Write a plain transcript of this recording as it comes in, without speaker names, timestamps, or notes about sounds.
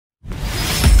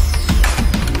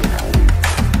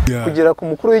kugera ku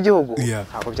mukuru w'igihugu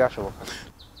ntabwo byashoboka.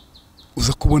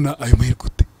 Uza kubona ayo mahirwe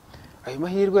ute? Ayo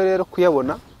mahirwe rero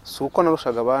kuyabona suko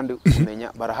narushaga abandi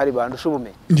kumenya barahari bandusha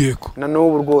ubumenyi. Yego. Na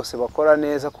n'ubu rwose bakora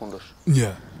neza kundusha.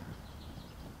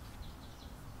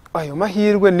 Ayo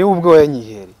mahirwe ni ubwo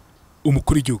yanyihere.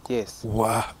 Umukuru w'igihugu. Yes.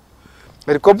 Wow.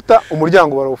 Helicopter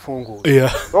umuryango barawufunguye.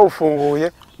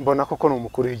 Bawufunguye mbona koko no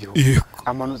umukuru w'igihugu.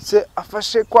 Amanutse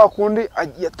afashe kwa kundi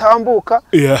yatambuka.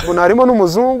 Mbona harimo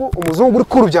n'umuzungu uri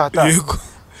kurubyata. Yego.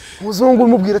 Umuzungu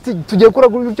umubwira ati tugiye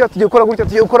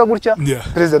gukora gutya.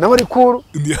 Prezida nawe ari kuru.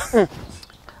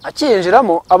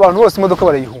 Akiyinjiramo abantu bose imodoka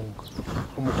barayihunga.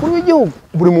 Umukuru w'igihugu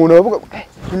buri muntu bavuga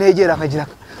negera akagira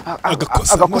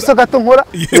agakosa gato nkora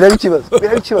biraba ikibazo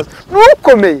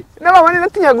nukomeye n'abandi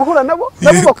natinya guhura nabo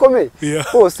bakomeye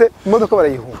bose imodoka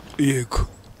barayihunga. Yego.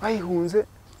 Bayihunze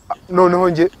noneho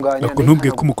nge nganya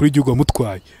ntumbwiye ko umukuru w'igihugu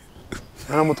amutwaye.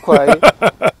 Naramutwaye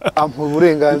ampa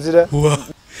uburenganzira.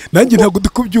 Nanjye ntabwo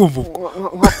ndikubyumva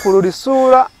nkakurura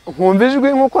isura nkumva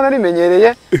ijwi nkuko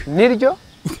narimenyereye niryo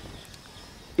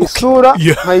isura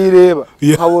nkayireba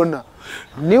nkabona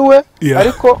niwe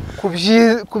ariko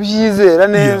kubyizera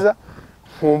neza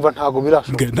nkumva ntago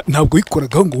birashoboka. Ntabwo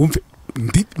yikoragaho ngo wumve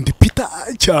ndi Peter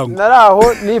cyangwa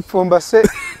naraho nipfumbase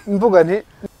mvuga nti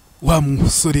wa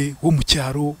musore wo mu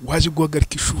cyaro waje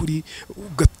guhagarika ishuri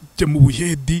ugajya mu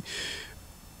buhedi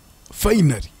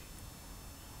finally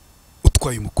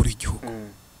utwaye umukuru w'igihugu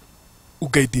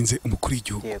ugayidinze umukuru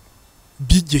w'igihugu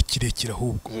by'igihe kirekire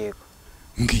ahubwo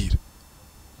mbwira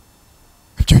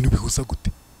ibyo bintu bihuza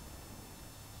gute?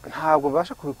 Ntabwo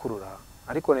basha kubikurura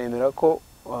ariko nemera ko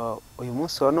uyu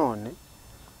munsi wa none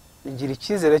ngira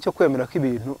icyizere cyo kwemera ko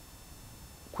ibintu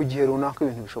ku gihe runaka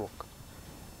ibintu bishoboka.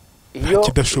 Iyo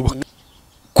kidashoboka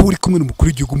ko uri kumwe n'umukuru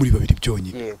w'igihugu muri babiri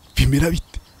byonyine bimera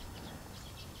bite?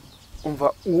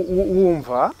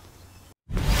 Wumva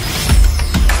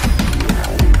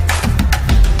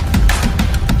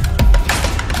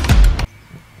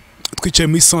twicaye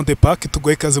muri Centre Park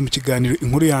tugoye kaze mu kiganiro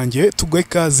inkuru yanjye tugoye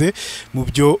kaze mu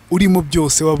byo urimo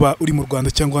byose waba uri mu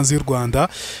Rwanda cyangwa hanze y'u Rwanda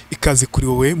ikaze kuri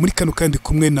wowe muri kano kandi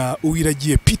kumwe na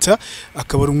Uwiragiye Peter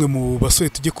akaba ari umwe mu basore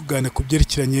tujye kuganira ku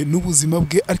byerekeranye n'ubuzima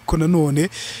bwe ariko nanone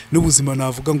n'ubuzima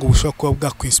navuga ngo bushobora kuba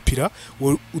bwakwiinspira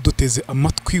uduteze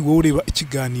amatwi wowe ureba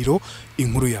ikiganiro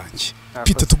inkuru yanjye.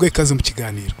 Peter tugoye kaze mu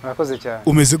kiganiro. Murakoze cyane.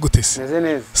 Umeze gute se? Meze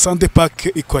neza. Centre Park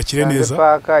ikwakire neza? Centre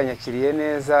Park nyakiriye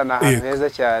neza na ahantu heza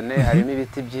cyane harimo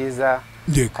ibiti byiza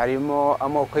harimo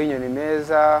amoko y'inyoni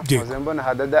meza muze mbona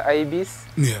hadada ibis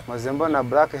muze mbona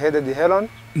black headed heron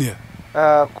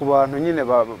ku bantu nyine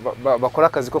bakora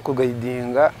akazi ko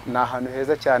kugayidinga na ahantu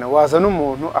heza cyane waza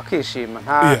n'umuntu akishima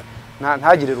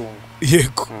ntagire rungu.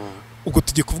 Yego. Ubwo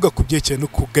tujye kuvuga ku byerekeye no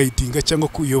kugayidinga cyangwa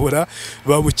kuyobora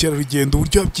ba mukerarugendo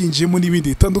uburyo byinjiyemo n'ibindi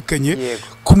bitandukanye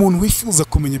ku muntu wifuza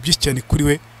kumenya byinshi cyane kuri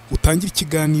we utangira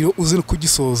ikiganiro uze no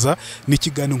kugisoza ni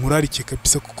ikiganiro nkurarike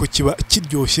kabisa kuko kiba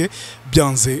kiryoshye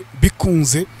byanze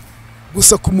bikunze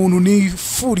gusa ku muntu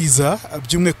nifuriza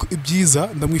byumwe ibyiza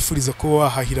ndamwifuriza ko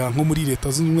wahahira nko muri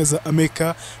leta zunze ubumwe za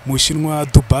Amerika mu Shinwa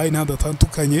Dubai n'ahandi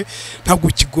hatandukanye ntabwo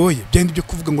kigoye byandi byo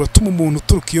kuvuga ngo ratuma umuntu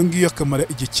uturuka iyo ngiyo akamara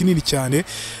igihe kinini cyane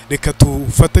reka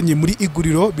tufatanye muri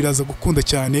iguriro biraza gukunda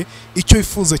cyane icyo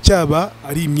wifuza cyaba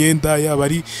ari imyenda yaba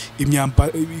ari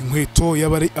imyambaro inkweto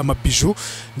yaba ari amabiju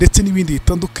ndetse n'ibindi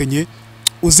bitandukanye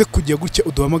uze kujya gutya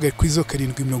uduhamagaye kuri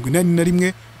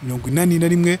 0781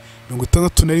 81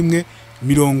 61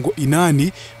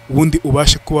 80 ubundi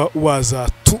ubashe kuba waza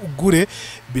tugure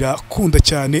birakunda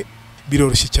cyane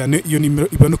biroroshye cyane iyo nimero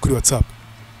iba no kuri WhatsApp.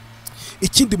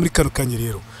 Ikindi muri kano kanya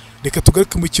rero reka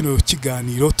tugaruke mu kino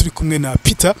kiganiro turi kumwe na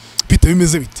Peter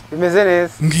bimeze bite? Bimeze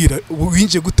neza. Mbwira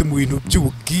winje gute mu bintu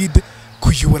by'ubugide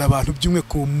kuyobora abantu byumwe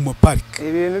ku mu park?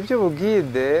 Ibintu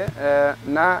by'ubugide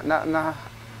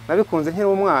nabikunze nkiri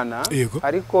umwana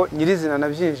ariko nyirizina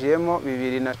nabyinjiyemo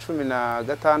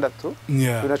 2016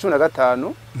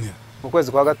 2015 mu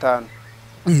kwezi kwa gatanu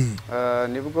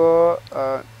nibwo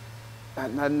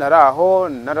naraho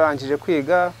narangije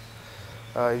kwiga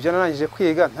ibyo narangije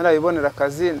kwiga ntarabibonera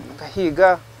akazi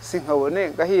ngahiga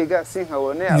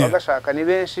sinkabone abagashaka ni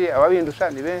benshi ababindusha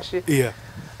ni benshi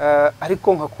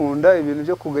ariko nkakunda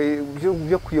ibintu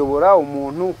byo kuyobora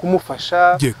umuntu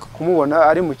kumufasha kumubona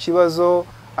ari mu kibazo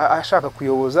ashaka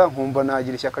kuyoboza nkumva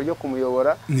nagira ishyaka ryo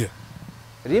kumuyobora.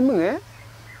 Rimwe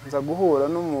nza guhura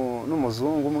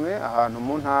n'umuzungu umwe ahantu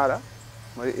mu ntara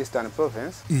muri Eastern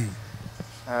Province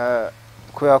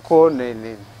kubera ko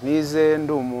nize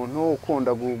ndi umuntu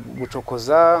ukunda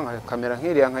gucokoza kamera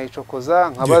nkiriya nkayicokoza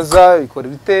nkabaza bikora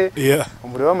bite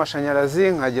umuriro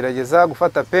w'amashanyarazi nkagerageza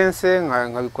gufata pense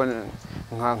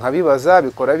nkabibaza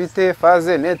bikora bite,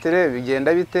 faze netere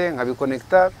bigenda bite,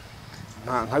 nkabikonekta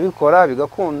nkabikora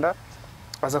bigakunda.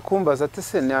 Aza kumbaza ati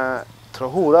se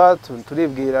turahura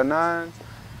turibwirana,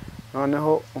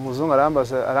 noneho umuzungu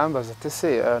arambaza ati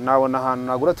se nabona ahantu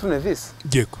nagura turnevis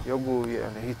yo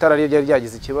itara ryari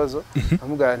ryagize ikibazo.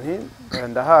 Amubwira nti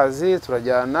ndahazi,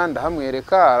 turajyana,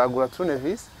 ndahamwereka, aragura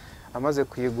turnevis. Amaze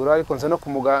kuyigura ariko nza no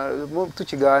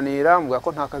tukiganira mubwira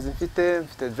ko nta kazi mfite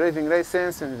driving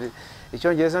license,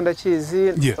 icyongereza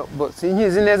ndakizi,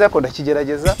 sinkizi neza ko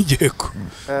ndakigerageza.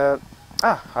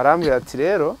 Arambwira ati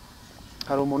rero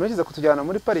hari umuntu ugize kutujyana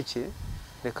muri pariki,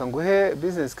 reka nguhe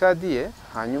business card ye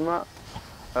hanyuma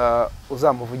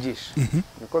uzamuvugisha.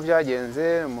 Niko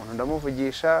byagenze, umuntu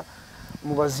ndamuvugisha,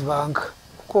 mubaza ibanga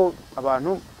kuko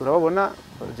abantu urababona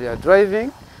driving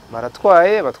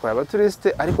baratwaye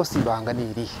abaturiste ariko si ibanga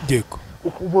ni irihe.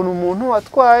 Ubona umuntu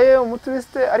watwaye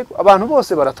umuturiste ariko abantu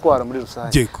bose baratwara muri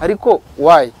rusange, ariko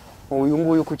why uyu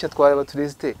nguyu kuki atwara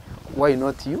abaturiste, why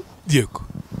not you?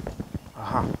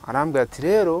 Arambwira ati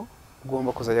rero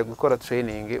ugomba kuzajya gukora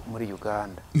training muri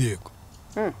Uganda.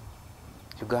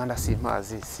 Uganda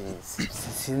simpazi,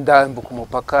 sindambuka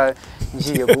umupaka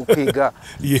ngiye kwiga,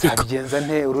 abigenza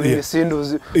nte ururimi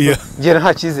sinduzi, ngera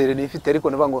nta cyizere nifite, ariko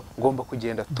naba ngo ngomba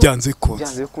kugenda byanze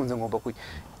bikunze ngomba kujya.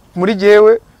 Muri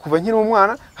jewe kuva nkiri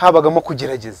umwana habagamo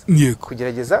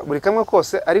kugerageza buri kamwe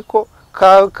kose, ariko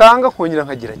kanga nkongera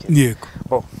nkagerageza.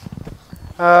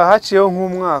 Haciyeho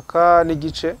nk'umwaka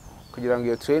n'igice kugira ngo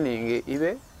iyo training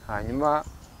ibe, hanyuma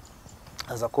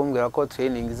aza kumbwira ko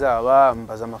training izaba,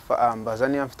 ambaza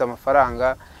niba mfite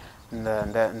amafaranga,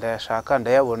 ndayashaka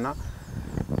ndayabona.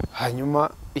 Hanyuma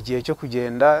igihe cyo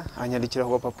kugenda anyandikira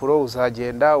ku papuro,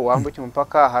 uzagenda wambuke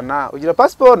umupaka hana, ugira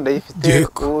passport ndayifite,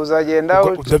 uzagenda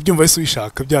urabyumva ese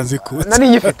ubishaka byanze kuza. Nani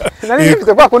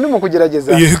nyifite kwa kundi mu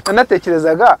kugerageza,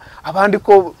 nanatekerezaga abandi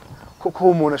ko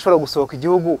umuntu ashobora gusohoka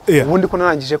igihugu, ubundi ko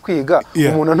narangije kwiga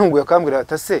umuntu antunguye akambwira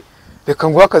ati se reka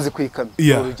nguha akazi kwikamye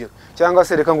urugero, cyangwa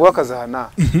se reka nguha akazi hana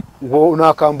ngo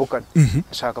nakambukana,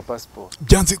 nshaka passport.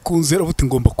 Byanze kunze rabuti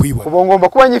ngomba kuyibona, ubu ngomba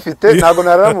kuba nyifite, ntago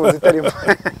naramuzi itarimo.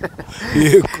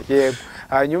 Yego.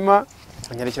 Hanyuma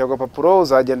anyandikira ku papuro,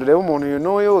 uzagenda urebe umuntu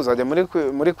y'uyu, uzajya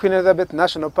muri Queen Elizabeth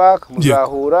National Park,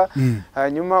 muzahura.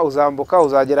 Hanyuma uzambuka,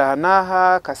 uzagera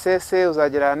hanaha Kasese,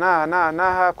 uzagera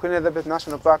hanaha Queen Elizabeth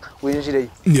National Park, winjireyo.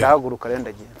 Ndahaguruka rero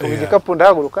ndagenda, mu gikapu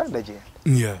ndahaguruka ndagenda.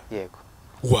 Yego.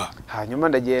 Hanyuma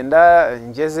ndagenda,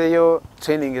 ngezeyo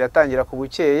training iratangira ku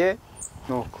bukeye,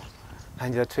 nuko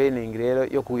ntangira training rero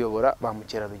yo kuyobora ba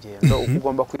mukerarugendo, uko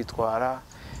ugomba kwitwara,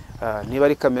 niba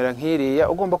ari kamera nkiriya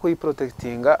ugomba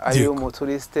kuyiprotectinga, ari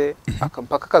umuturiste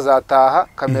mpaka kazataha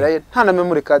kamera ye nta na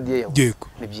memory card ye yawe.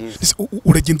 Ni byiza.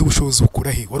 Uragenda ubushobozi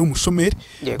bukura he? Wari umushomeri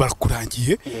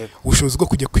barakurangiye ubushobozi bwo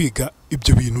kujya kwiga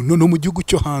ibyo bintu no mu gihugu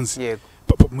cyo hanze,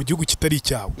 mu gihugu kitari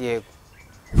cyawe,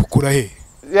 bukura he?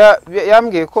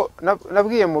 Yambwiye ko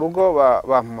nabwiye mu rugo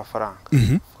bampa amafaranga,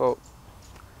 ko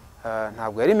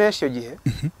ntabwo yari menshi iyo gihe,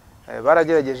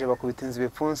 baragerageje bakubita inzu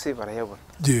ibipfunsi barayabona.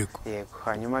 Yego.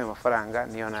 Hanyuma ayo mafaranga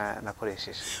niyo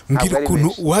nakoresheje. Mbwira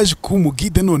ukuntu waje kuba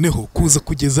umugide, noneho kuza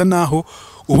kugeza naho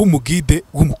ubu umugide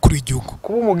w'umukuru w'igihugu,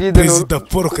 kuba umugide Prezida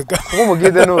Paul Kagame. Kuba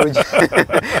umugide n'urugendo,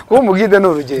 kuba umugide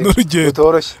n'urugendo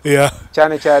rutoroshye,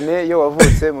 cyane iyo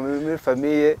wavutse muri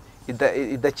famille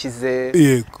idakize,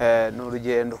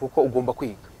 n'urugendo kuko ugomba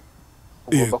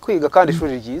kwiga, kandi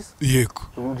ishuri ryiza,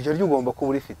 urugero ry'ugomba kuba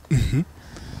urifite.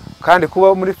 Kandi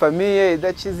kuba muri famille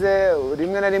idakize,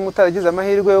 rimwe na rimwe utaragize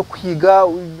amahirwe yo kwiga,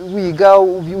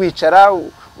 wicara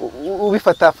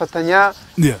ubifatafatanya,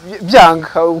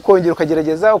 byanga ukongera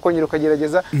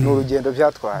ukagerageza, n'urugendo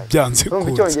byatwaye. Urumva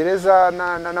icyongereza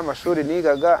n'amashuri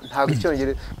nigaga ntabwo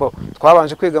icyongereza,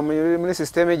 twabanje kwiga muri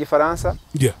systeme y'igifaransa,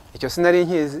 icyo sinari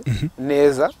nkizi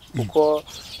neza kuko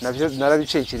nabyo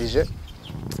narabicikirije.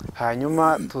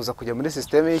 Hanyuma tuza kujya muri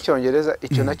systeme y'icyongereza,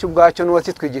 icyo nacyo ubwacyo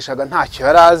n'uwatitwigishaga ntacyo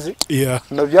yarazi,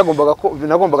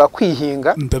 nagombaga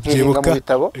kwihinga mu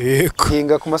bitabo,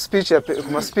 hinga ku ma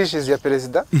speeches ya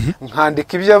Prezida,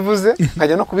 nkandika ibyo yavuze,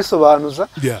 nkajya no kubisobanuza,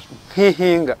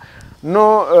 nkihinga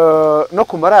no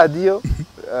ku maradiyo,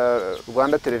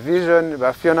 Rwanda Television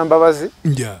ba Fiona Mbabazi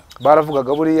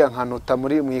baravugaga buriya nkanuta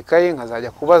mu ikaye,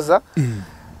 nkazajya kubaza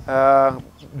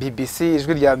BBC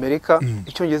ijwi rya Amerika,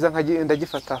 icyongereza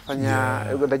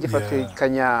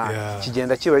ndagifatikanya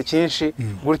kigenda kiba cyinshi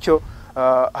gutyo.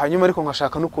 Hanyuma ariko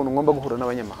nkashaka n'ukuntu ngomba guhura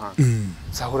n'abanyamahanga,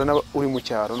 nzahura uri mu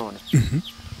cyaro none.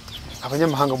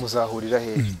 abanyamahanga muzahurira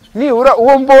hehe nibura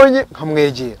uwo mbonye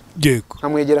nkamwegera yego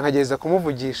nkamwegera nkageza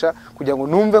kumuvugisha kugira ngo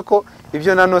numve ko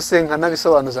ibyo nanose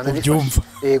nkanabisobanuza nabyumva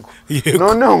yego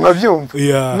noneho nkabyumva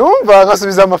numva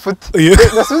nkasubiza amafuti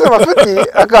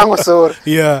akankosora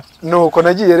nuko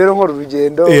nagiye rero nkora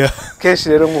urugendo kenshi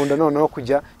rero nkunda noneho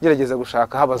kujya ngerageza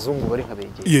gushaka abazungu bari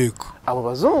nkabegera yego abo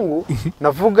bazungu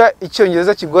navuga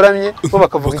icyongereza kigoramye bo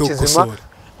bakavuga ikizima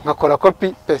nkakora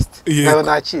copy paste nayo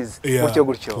nakize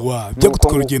gutyo byo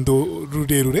gutwara urugendo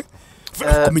rurerure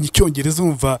kumenya icyongereza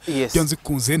umva byanze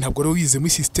kunze ntabwo ari wize muri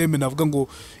systeme navuga ngo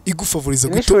igufavoriza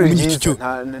guto umenya icyo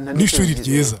n'ishuri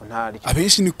ryiza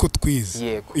abenshi niko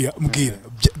twize mbwira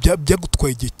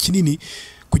byagutwaye igihe kinini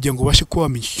kugira ngo ubashe kuba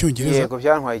wamenya icyongereza yego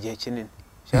byantwaye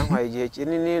igihe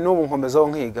kinini n'ubu nkomezaho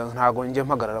nkiga ntago njye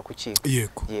mpagarara ku kiga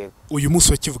yego uyu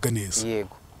munsi wakivuga neza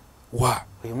yego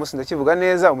uyu munsi ndakivuga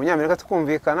neza umunyamerika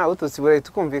tukumvikana uturutse Burayi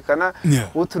tukumvikana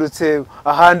uturutse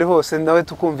ahandi hose nawe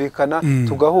tukumvikana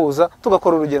tugahuza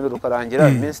tugakora urugendo rukarangira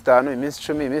iminsi 5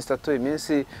 iminsi 10 iminsi 3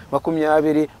 iminsi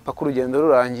 20 paka urugendo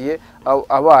rurangiye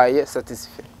abaye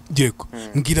satisfied yego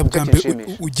ngira bwa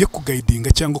mbere ujye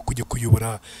kugaidinga cyangwa kujya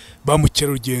kuyobora ba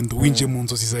mukerarugendo winje mu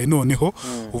nzozi zawe noneho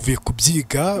uvuye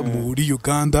kubyiga muri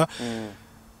Uganda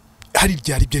hari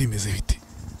byari rimeze bite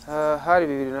hari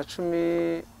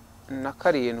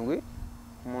 2017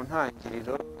 mu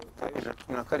ntangiriro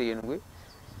 2017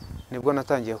 nibwo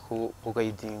natangiye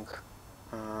kugayidinga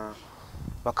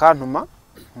bakantuma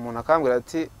umuntu akambwira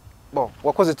ati bo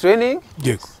wakoze training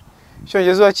yego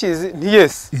cyongezo wakizi nti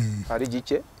yes hari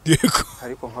gike yego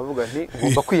ariko nkavuga nti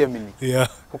ngomba kwiyamini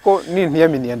kuko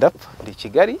ntiyaminiye ndapfa ndi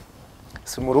Kigali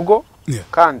si mu rugo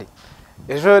kandi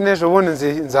ejo nejo bundi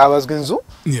nzabazwa inzu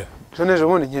ejo nejo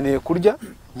bundi nkeneye kurya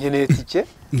nkeneye tike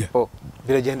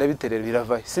biragenda biterera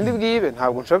biravaye sindi bwibe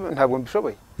ntabwo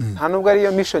mbishoboye nta nubwo ari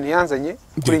yo mission yanzanye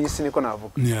kuri iyi si niko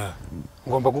navuga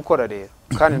ngomba gukora rero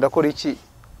kandi ndakora iki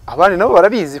abandi nabo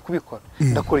barabizi kubikora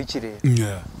ndakora iki rero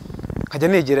kajya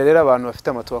negera rero abantu bafite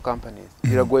amatour companies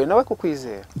biragoye nawe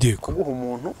kukwizera kuguha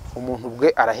umuntu bwe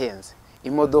arahenze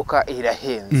imodoka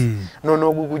irahenze none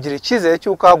ugugira ikizere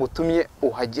cyuko agutumye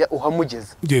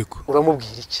uhamugeza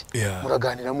uramubwira iki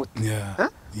muraganira muto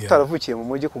utaravukiye mu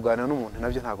mujyi kuganira n'umuntu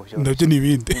nabyo ntabwo byo nabyo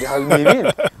nibindi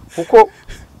kuko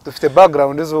dufite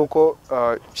background z'uko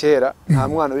kera nta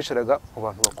mwana wicaraga mu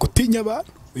bantu bakuru gutinya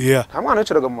abantu nta mwana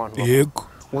wicaraga mu bantu bakuru yego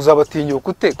uzabatinyuka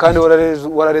ute kandi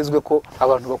wararezwe ko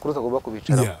abantu bakuru tagomba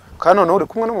kubicara kandi noneho uri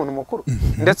kumwe n'umuntu mukuru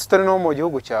ndetse utari no mu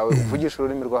gihugu cyawe uvugisha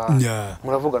ururimi rw'ahandi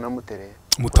muravugana mutereye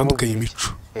mutandukanye imico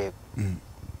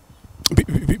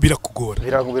birakugora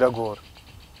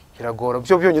biragora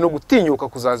byo byonyine no gutinyuka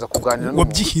kuzaza kuganira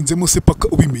wabyihinzemo se paka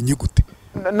ubimenye gute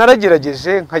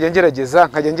naragerageje nkajya ngerageza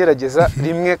 1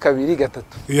 2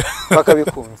 3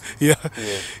 bakabikunze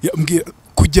mbwira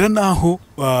kugira naho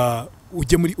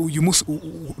ujye muri uyu munsi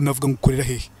navuga ngo ukorera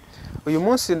hehe uyu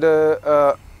munsi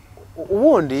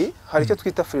ubundi hari icyo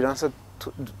twita freelancer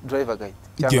driver guide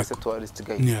cyangwa se tourist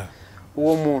guide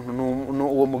uwo muntu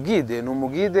uwo mugide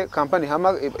n'umugide company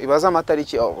ibaza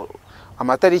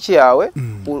amatariki yawe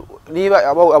niba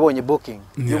abonye booking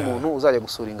y'umuntu uzajya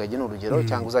gusura ingagi n'urugero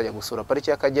cyangwa uzajya gusura pariki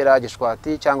y'Akagera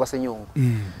Gishwati cyangwa se Nyungwe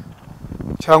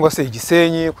cyangwa se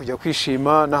Igisenyi kujya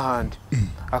kwishima n'ahandi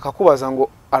akakubaza ngo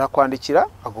arakwandikira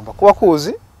agomba kuba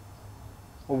kuzi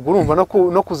ubwo urumva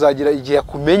no kuzagira igihe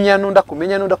akumenya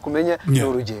n'undakumenya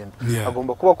n'urugendo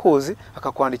agomba kuba kuzi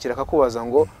akakwandikira akakubaza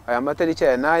ngo aya matariki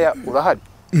ya naya urahari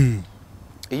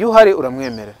iyo uhari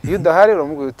uramwemerera iyo udahari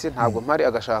uramubwira uti ntabwo mpari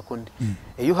agashaka undi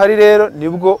iyo uhari rero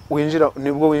nibwo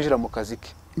winjira mu kazi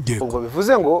ke ubwo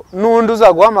bivuze ngo n'undi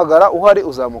uzaguhamagara uhari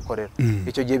uzamukorera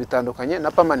icyo gihe bitandukanye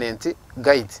na permanent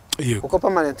guide kuko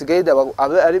permanent guide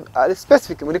ari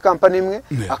specific muri company imwe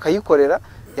akayikorera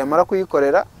yamara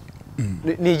kuyikorera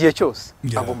ni igihe cyose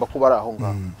agomba kuba ari aho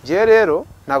ngaho je rero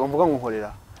ntago mvuga ngo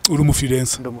nkorera uri mu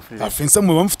freelancer afensa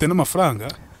mu bamufite n'amafaranga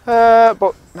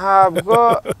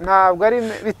ntabwo ari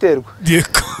biterwa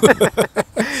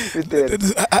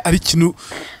ari kintu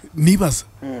nibaza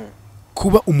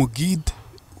kuba umugide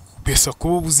pesa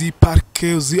kuba uzi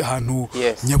parke uzi ahantu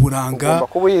nyaburanga ugomba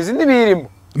kuba uyizi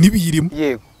n'ibiyirimo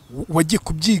yego wagiye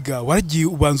kubyiga waragiye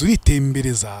ubanza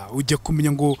uritembereza ujya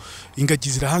kumenya ngo ingagi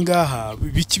zirahangaha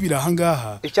biki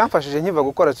birahangaha icyamfashije nkiva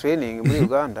gukora training muri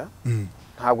Uganda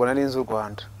ntabwo nari nzi u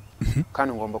Rwanda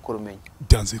kandi ngomba kurumenya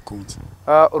byanze kunze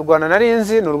u Rwanda nari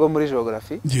nzi n'urwo muri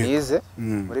geography yize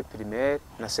muri primaire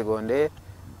na secondaire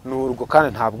n'urwo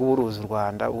kandi ntabwo uruzi u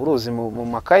Rwanda uruzi mu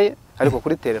makaye ariko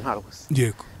kuri tere ntarwo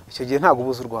yego icyo gihe ntabwo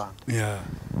ubuze u Rwanda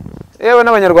yewe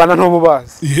n'abanyarwanda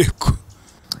ntububazi yego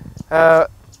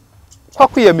kwa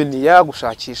kwiyaminiya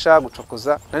gushakisha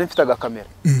gucokoza nari mfite agakamera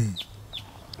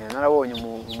narabonye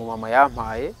umumama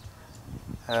yampaye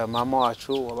mama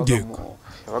wacu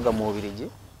wabaga mu Bubiligi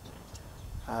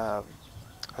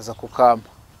aza kukampa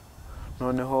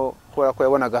noneho kubera ko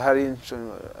yabonaga hari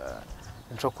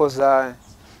inshokoza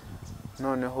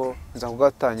noneho nza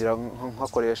kugatangira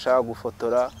nkakoresha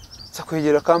gufotora nza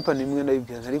kwegera company imwe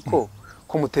nayibwira ariko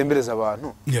ko mutembereza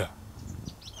abantu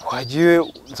wagiye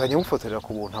nzanye gufotorera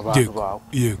ku buntu abantu bawe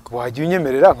wagiye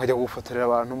unyemerera nkajya gufotorera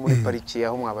abantu muri pariki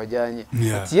aho mwabajyanye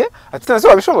ati nase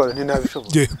wabishobora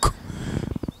ntinabishobora yego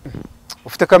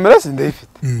ufite kamera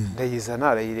ndayifite ndayizana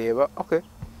arayireba okay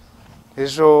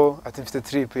ejo ati mfite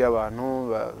trip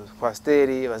y'abantu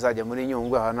kwasteri bazajya muri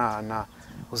Nyungwe hana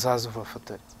uzaza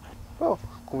ubafotora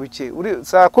kubuke uri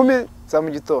saa 10 za mu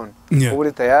gitondo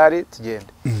uri tayari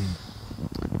tugende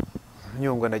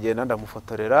Nyungwe ndagenda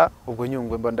ndamufotorera ubwo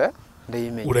Nyungwe mba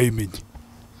ndayimenye urayimenye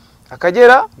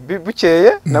akagera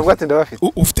bukeye nabwo ati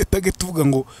ndabafite ufite target uvuga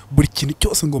ngo buri kintu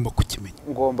cyose ngomba kukimenya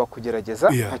ngomba kugerageza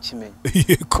nkakimenya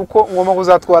kuko ngomba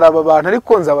kuzatwara aba bantu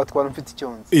ariko nzabatwara mfite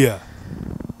icyonzi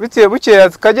bitiye bukeye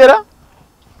akagera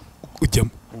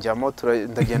njyamo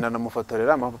ndagenda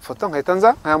namufotorera amafoto nkahita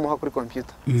nza nkayamuha kuri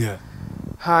computer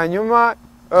hanyuma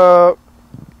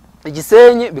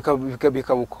Igisenyi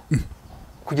bikabuko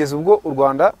kugeza ubwo u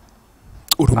Rwanda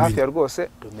hafi ya rwose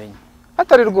rumenye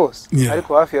atari rwose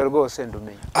ariko hafi ya rwose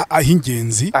ndumenye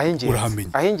ahingenzi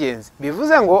urahamenya ahingenzi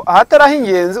bivuze ngo ahatari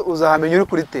ahingenzi uzahamenya uri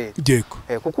kuri tele yego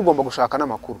kuko ugomba gushaka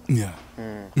namakuru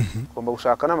ugomba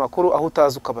gushaka namakuru aho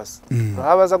utazi ukabaza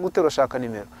urahabaza gute urashaka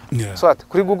nimero swate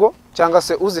kuri Google cyangwa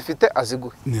se uzifite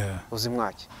aziguhe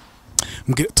uzimwake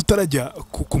mbwira tutarajya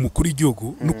ku mukuru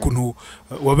w'igihugu n'ukuntu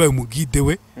wabaye umugide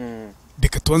we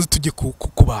reka tubanze tujye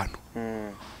ku bantu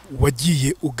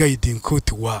wagiye uguiding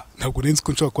cote ntabwo renze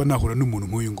ko nshaka kuba nahura n'umuntu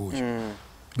nk'uyu nguyu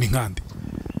ni nkande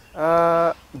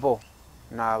bo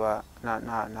naba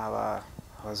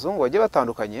abazungu bagiye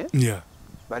batandukanye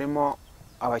barimo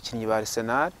abakinnyi ba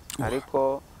Arsenal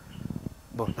ariko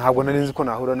bo ntabwo narinzi ko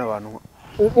nahura n'abantu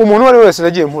umuntu wari wese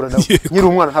nagiye mpura nawe nyiri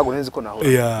umwana ntabwo nzi ko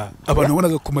nahura abantu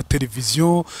bonaga ku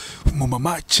mateleviziyo mu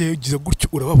mamace ugize gutyo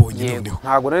urababonye noneho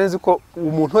ntabwo nzi ko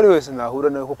umuntu wari wese nahura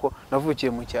nawe kuko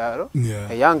navukiye mu cyaro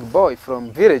a young boy from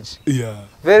village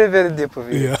very very deep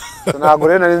village ntabwo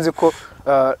rero nzi ko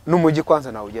n'umujyi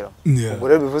kwanza nawugeraho ubwo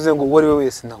rero bivuze ngo uwo ari we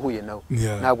wese nahuye nawe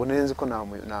ntabwo nzi ko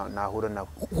nahura nawe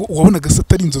wabonaga se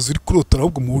atari inzozi uri kurotora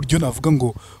ahubwo mu buryo navuga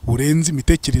ngo urenze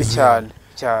imitekerereze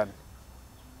cyane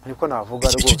niko navuga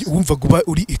rwose wumva guba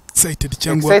uri excited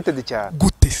cyangwa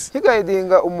gute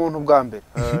higayidinga umuntu bwa mbere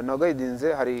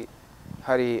nagayidinze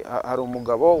hari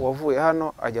umugabo wavuye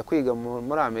hano ajya kwiga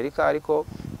muri Amerika ariko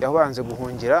yabanze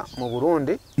guhungira mu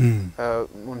Burundi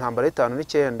mu ntambara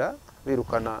y''59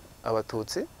 birukana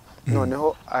abatutsi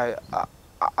noneho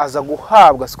aza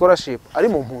guhabwa scholarship ari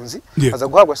mu mpunzi aza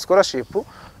guhabwa scholarship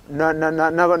na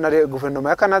guverinoma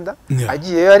ya Canada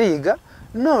agiye yariga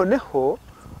noneho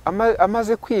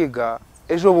amaze kwiga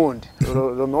ejo bundi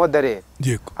Romeo Darere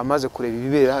amaze kureba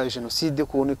ibibera jenoside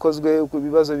kuntu ikozwe ku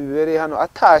bibazo bibereye hano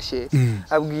atashye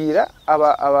abwira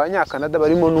abanyakanada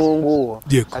barimo n'unguwo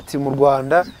ati mu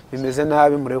Rwanda bimeze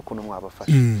nabi murebe kuntu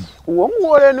mwabafasha uwo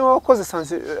nguwo rero niwe wakoze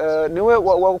niwe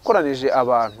wakoranije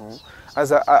abantu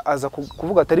aza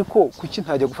kuvuga ati ariko kuki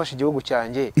ntajya gufasha igihugu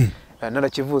cyanjye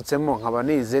narakivutsemo nkaba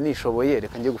nize nishoboye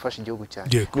reka ngiye gufasha igihugu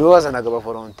cyane niwe wazanaga aba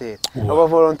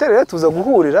volontaire rero tuza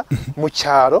guhurira mu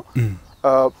cyaro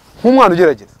nk'umwana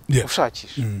ugerageza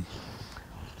ushakisha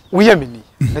wiyaminiye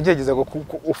nagerageza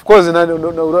of course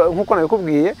nkuko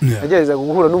nabikubwiye nagerageza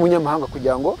guhura n'umunyamahanga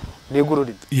kugira ngo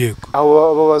negururire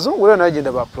abo bazungu rero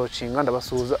nagenda ba approachinga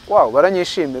ndabasuhuza wow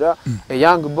baranyishimira a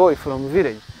young boy from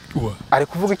village ari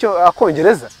kuvuga icyo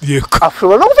akongereza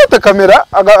ashobora no gufata kamera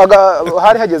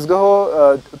hari hagezweho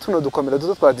tuno dukamera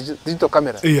duto twa digital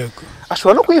camera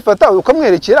ashobora no kuyifata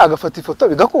ukamwerekera agafata ifoto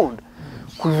bigakunda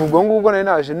kuvuga ngo nari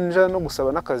naje ninja no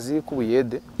gusaba n'akazi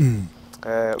kubuyede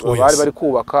bari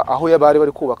kubaka aho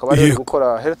bari kubaka bari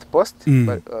gukora health post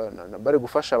bari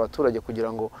gufasha abaturage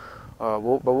kugira ngo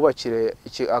babubakire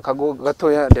akago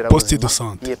gatoya poste de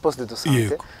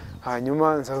santé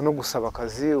hanyuma nza no gusaba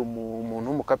akazi umuntu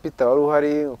w'umukapita wari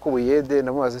uhari kubuyede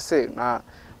namubaze se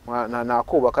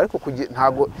nakubaka ariko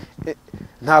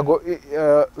ntago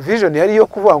vision yari yo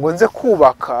kuvuga ngo nze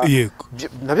kubaka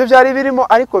nabyo byari birimo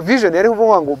ariko vision yari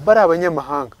kuvuga ngo bari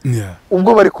abanyamahanga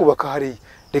ubwo bari kubaka hari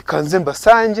reka nze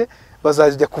mbasange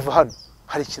bazajya kuva hano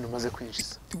hari ikintu maze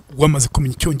kwinjiza wamaze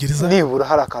kumenya icyongereza nibura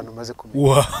hari akantu maze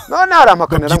kumenya none hari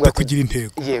amakana nambwe kugira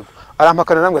intego yego ari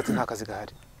amakana nambwe ati nta kazi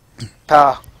gahari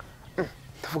ta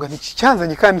ndavuga niki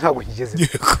cyanzanye kandi ntabwo nkigeze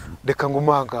reka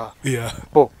ngumanga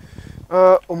bo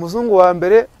umuzungu wa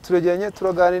mbere turegeranye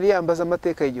turaganiriye ambaza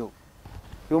amateka y'igihugu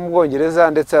yo mu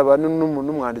Bwongereza ndetse abantu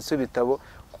n'umwanditsi w'ibitabo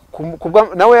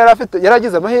nawe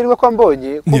yaragize amahirwe ko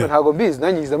ambonye kuko ntago mbizi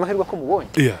nanyigize amahirwe ko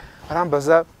mubonye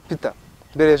arambaza Peter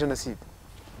mbere ya jenoside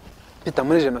Peter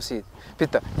muri jenoside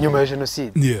Peter nyuma ya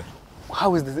jenoside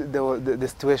how is the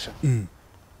situation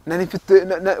nani mfite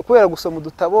kubera gusoma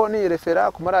udutabo ni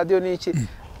refera ku maradiyo n'iki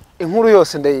inkuru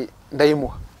yose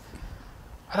ndayimuha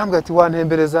arambwira ati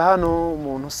wantembereza hano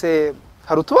umuntu se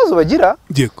hari utubazo bagira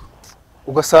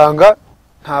ugasanga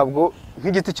ntabwo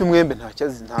nk'igiti cy'umwembe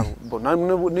ntacyazi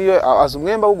ntabwo niyo azi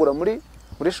umwembe awugura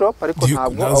muri shop ariko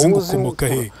ntabwo awuzi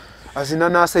azi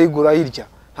inanasi ayigura yirya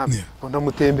ntabwo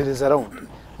ndamutembereza around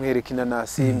mwereka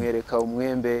inanasi mwereka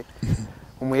umwembe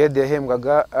umuyede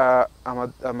yahembwaga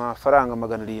amafaranga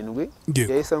 700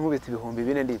 yahise nkubita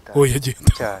 4,000 nditaha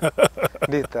cyane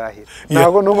nditahira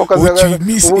ntabwo nuko kazaga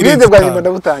ubwinde bwa nyuma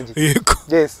ndabutangiye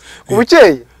yes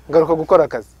kubukeye ngaruka gukora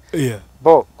akazi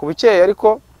bo kubukeye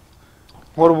ariko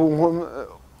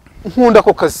nkunda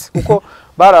ko kazi kuko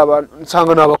bari abantu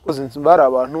nsanga nabakoze bari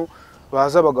abantu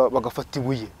baza bagafata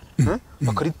ibuye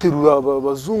bakariterura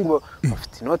abazungu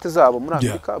bafite inote zabo muri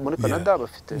Amerika muri Canada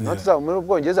bafite inote zabo muri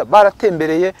Bwongereza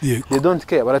baratembereye they don't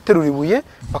care baraterura ibuye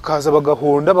bakaza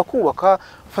bagahonda bakubaka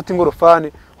fata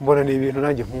ingorofani mbona ni ibintu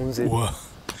nanjye mpunze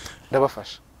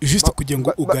ndabafasha juste kugira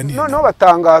ngo uganire no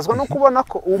batangazwa no kubona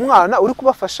ko umwana uri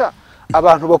kubafasha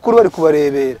abantu bakuru bari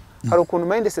kubarebera hari ukuntu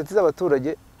mindset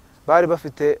z'abaturage bari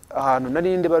bafite ahantu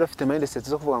narinde bari bafite mindset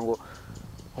zo kuvuga ngo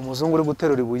umuzungu uri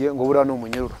guterura ibuye ngo bura no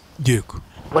umunyururu yego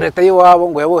leta y'iwabo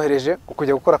ngo yabohereje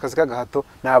kujya gukora akazi k'agahato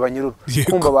n'abanyururu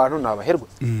kumva abantu n'abaherwe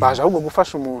baje ahubwo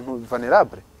gufasha umuntu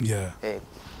vulnerable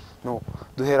no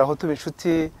duhera aho tuba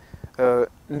inshuti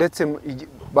ndetse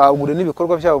bagure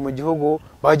n'ibikorwa byabo mu gihugu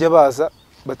bajya baza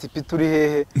bati pituri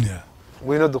hehe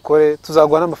ngwino dukore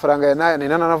tuzagwa n'amafaranga ya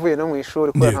nana navuye no mu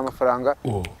ishuri kuko nta mafaranga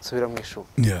subira mu ishuri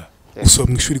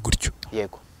usoma mu ishuri gutyo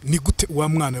yego ni gute wa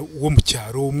mwana wo mu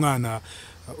cyaro umwana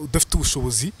udafite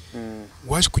ubushobozi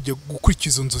waje kujya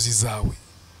gukurikiza inzozi zawe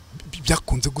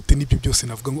byakunze gute n'ibyo byose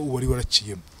navuga ngo wari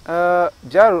waraciyemo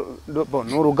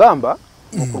ni urugamba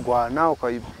mu kurwana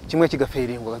kimwe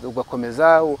kigafeiringa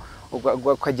ugakomeza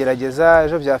ukagerageza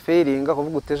ejo bya feiringa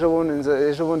kuvuga ute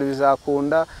ejo bundi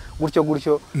bizakunda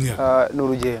gutyo ni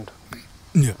urugendo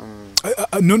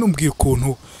none umbwiye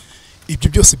ukuntu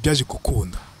ibyo byose byaje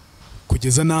gukunda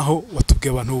kugeza naho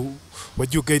watubwiye abantu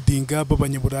wagiye ugaidinga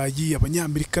b'abanyaburayi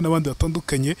abanyamerika n'abandi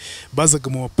batandukanye bazaga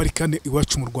mu maparikane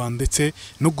iwacu mu Rwanda ndetse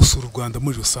no gusura u Rwanda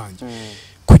muri rusange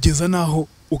kugeza naho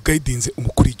ugaidinze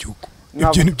umukuru w'igihugu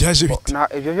ibyo ntibyaje bite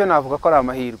ibyo byo navuga ko ari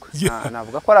amahirwe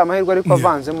navuga ko ari amahirwe ariko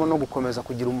avanzemo no gukomeza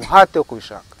kugira umuhate wo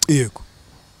kubishaka yego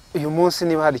uyu munsi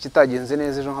niba hari kitagenze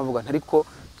neza ejo nkavuga ariko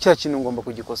cya kintu ngomba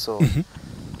kugikosora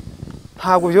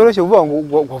ntabwo byoroshye kuvuga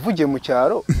ngo wavugiye mu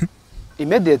cyaro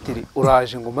immediately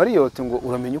uraje ngo Marriott ngo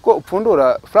uramenye uko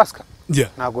upfundura flaska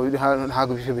ntabwo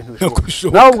ibyo bintu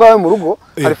bishoboka nawe ubwawe mu rugo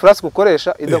hari flaska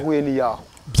ukoresha idahuye n'iyaho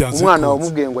umwana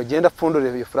wamubwiye ngo agenda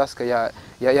apfundure iyo flaska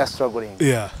ya struggling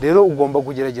rero ugomba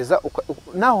kugerageza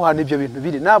naho hano ibyo bintu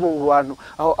biri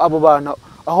abo bantu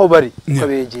aho bari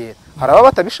ukabegera hari aba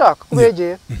batabishaka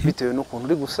kubegera bitewe n'ukuntu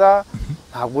uri gusa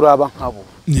ntabwo uraba nkabo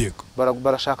yego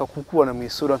barashaka kukubona mu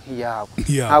isura nk'iyabo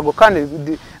ntabwo kandi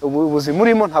ubuzima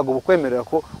urimo ntabwo bukwemerera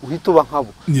ko uhita uba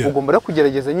nkabo ugomba rero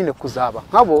kugerageza nyine kuzaba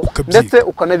nkabo ndetse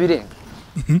ukanabirenga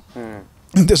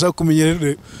ndashaka kumenya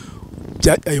rero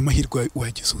ayo mahirwe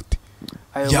wagize ute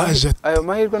ayo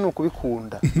mahirwe ni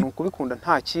ukubikunda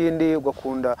nta kindi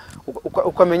ugakunda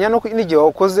ukamenya no n'igihe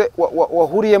wakoze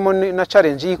wahuriyemo na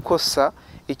challenge y'ikosa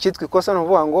ikitwa ikosa no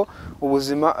kuvuga ngo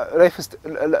ubuzima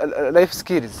life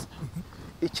skills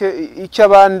icyo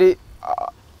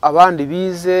abandi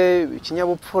bize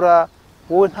ikinyabupfura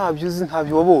wowe ntabyo uzi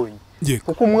ntabyo wabonye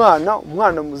kuko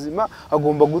umwana muzima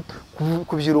agomba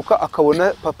kubyiruka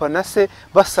akabona papa na se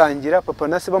basangira papa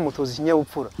na se bamutoza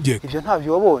ikinyabupfura ibyo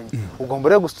ntabyo wabonye ugomba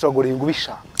rero gustragoringa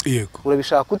ubishaka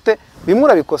urabishaka ute bimwe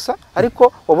urabikosa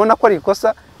ariko wabona ko ari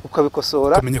ikosa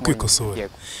ukabikosora ukamenya kwikosora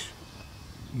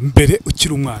mbere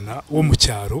ukiri umwana wo mu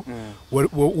cyaro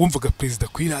wumvaga Prezida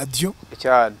kuri radio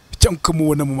cyane cyangwa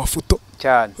ukamubona mu mafoto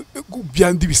cyane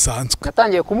byandi bisanzwe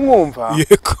natangiye kumwumva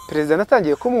Prezida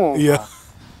natangiye kumwumva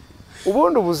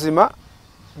ubundi ubuzima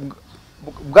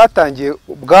bwatangiye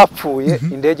bwapfuye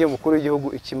indege y'umukuru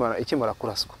w'igihugu ikimara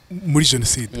kuraswa muri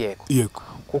jenoside yego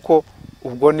kuko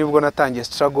ubwo nibwo natangiye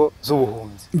struggle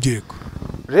z'ubuhunzi yego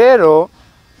rero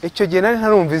icyo gihe nari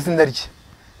ntarumva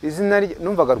izina rye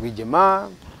numvaga Rwigema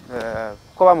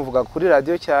ko bamuvuga kuri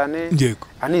radio cyane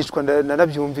anicwa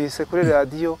narabyumvise kuri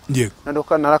radio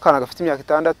narakana gafite imyaka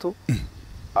 6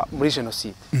 muri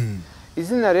jenoside.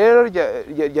 Izina rero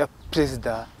rya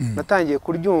Prezida natangiye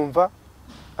kuryumva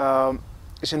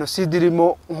jenoside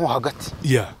irimo nko hagati.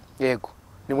 Yego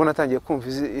nibwo natangiye kumva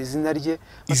izina rye,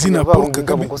 izina Paul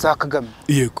Kagame ngo za Kagame.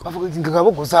 Yego bavuga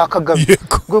ingabo ngo za Kagame,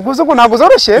 ngo zo ngo ntabwo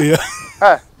zoroshye.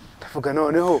 Ndavuga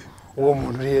noneho uwo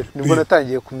muntu rero nibwo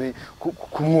natangiye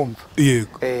kumwumva.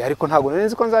 Yego ariko ntabwo nari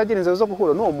nzi ko nzagira inzira zo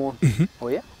guhura n'uwo muntu.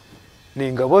 Oya, ni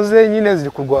ingabo ze nyine ziri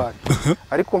kurwana.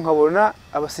 Ariko nkabona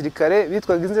abasirikare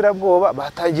bitwaga inzirabwoba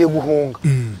batangiye guhunga.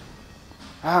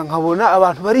 Nkabona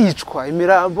abantu baricwa,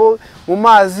 imirambo mu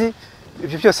mazi,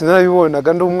 ibyo byose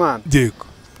narabibonaga ndi umwana. Yego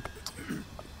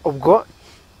ubwo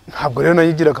ntabwo rero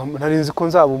nayigiraga, nari nzi ko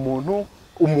nzaba umuntu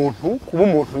kuba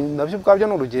umuntu nabyo ubwabyo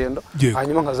ni urugendo,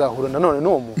 hanyuma nkazahura nanone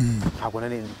n'uwo muntu. Ntabwo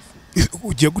nari nzi.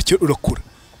 Ugiye gutyo urakura.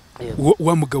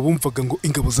 Wa mugabo wumvaga ngo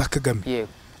ingabo za Kagame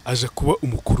aje kuba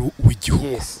umukuru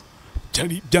w'igihugu.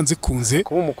 Cyari byanze kunze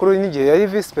kuba umukuru n'igihe yari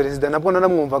vice president, nabwo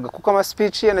nanamwumvaga kuko ama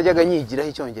speech ye najyaga nyigiraho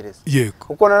Icyongereza. Yego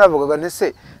kuko naravugaga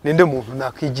ntese ninde muntu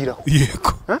nakigiraho.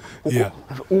 Yego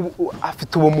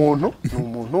afite uwo muntu, ni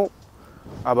umuntu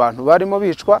abantu barimo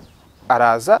bicwa,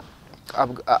 araza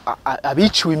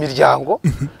abiciwe imiryango,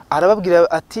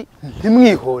 arababwira ati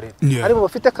ntimwihorere. Aribo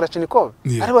bafite Kalashnikov,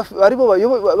 aribo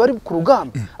bari ku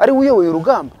rugamba, ari uyoboye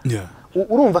urugamba.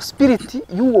 Urumva spirit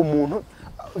y'uwo muntu,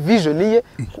 vision ye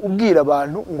ubwira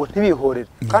abantu ngo ntibihorere.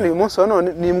 Kandi uyu munsi wa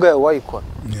none n'imbwa yawe wayikora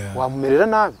wamumerera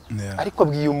nabi. Ariko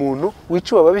abwiye umuntu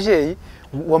wiciwe ababyeyi,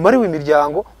 wamariwe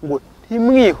imiryango, ngo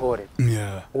ntimwihorere.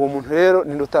 Uwo muntu rero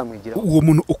ninde utamwigira? Uwo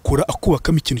muntu ukura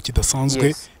akubakamo ikintu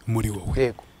kidasanzwe muri wowe.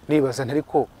 Yego nibaza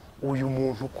ariko uyu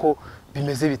muntu ko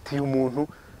bimeze biteye umuntu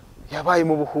yabaye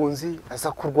mu buhunzi,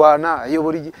 aza kurwana,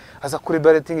 aza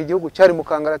kurebaratinga igihugu cyari mu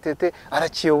kangaratete,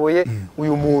 arakiyoboye.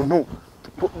 Uyu muntu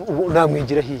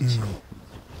namwigira hiki?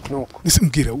 Nuko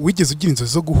mbwira, wigeze ugira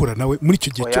inzozi zo guhura nawe muri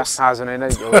icyo gihe cyose? Ntazo nari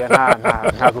narigeze.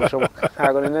 Ntabwo bishoboka.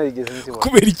 Ntabwo nari narigeze nzibona.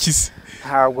 Kubera iki se?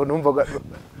 Ntabwo numvaga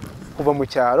kuva mu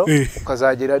cyaro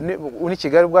ukazagera uni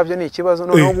Kigali ubwabyo ni ikibazo,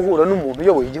 noneho guhura n'umuntu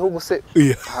uyoboye igihugu se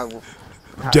ntabwo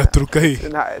byaturuka he?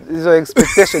 Izo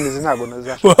expectations ntabwo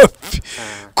nazashaka.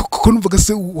 Kuko numvaga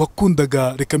se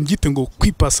wakundaga, reka mbyite ngo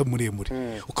kwipasa muremure,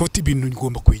 ukabata ibintu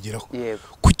ngomba kwigeraho.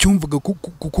 Kucyumvaga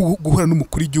guhura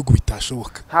n'umukuru w'igihugu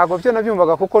bitashoboka? Ntabwo byo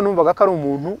nabyumvaga, kuko numvaga ko ari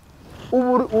umuntu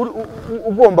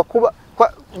ugomba kuba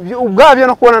ubwabyo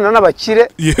no kubonana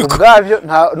n'abakire, ubwabyo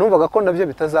numvaga ko nabyo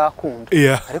bitazakunda.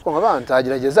 Ariko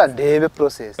nkabanzagerageza ndebe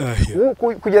process.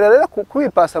 Kugera rero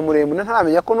kwipasa muremure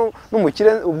ntaramenya ko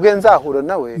n'umukire ubwe nzahura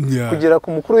nawe, kugera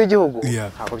ku mukuru w'igihugu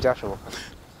ntabwo byashoboka.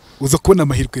 Uza kubona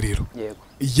amahirwe rero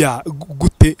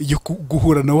gute yo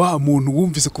guhura na wa muntu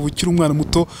wumvise kuva ukiri umwana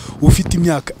muto ufite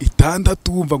imyaka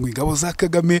 6 wumva ngo ingabo za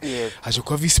Kagame, aje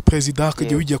kuba vice president,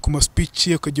 akajya ujya ku ma speech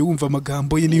ye, akajya wumva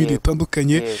amagambo ye n'ibindi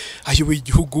bitandukanye, ayoboye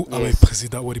igihugu, abaye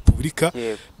president wa Repubulika.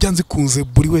 Byanze kunze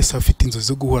buri wese afite inzozi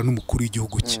zo guhura n'umukuru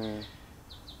w'igihugu cye.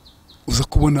 Uza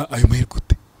kubona ayo mahirwe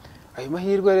gute? Ayo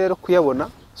mahirwe rero kuyabona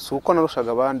suko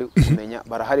narushaga abandi kumenya,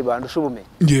 barahari bandusha ubumenyi.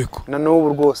 Yego na n'ubu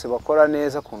rwose bakora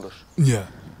neza kundusha.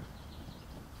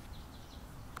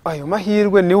 Ayo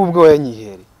mahirwe ni ubwo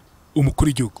yanyihere umukuru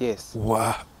w'igihugu.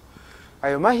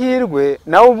 Ayo mahirwe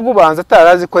nawe ubwo ubanza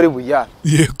atarazi ko ari buyana.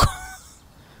 Yego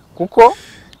kuko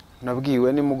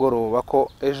nabwiwe nimugoroba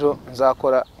ko ejo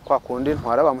nzakora kwa kundi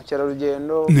ntwara ba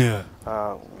mukerarugendo.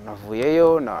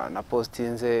 Navuyeyo na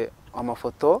postinze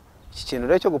amafoto. Iki kintu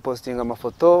rero cyo gupostinga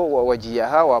amafoto wagiye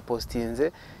aha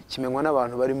wapostinze kimenywa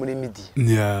n'abantu bari muri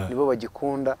media. Nibo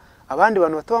bagikunda. Abandi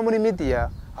bantu bataba muri media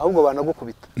ahubwo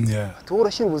banagukubita.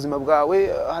 Urashyira ubuzima bwawe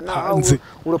nawe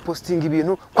urapostinga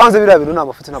ibintu, kwanza biriya bintu nta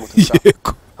mafoto ntabwo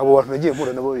tushaka. Abo bantu nagiye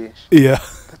mpura nabo benshi.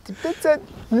 Ndetse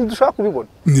ntidushaka kubibona.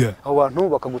 Abo bantu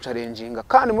bakagucarenjinga,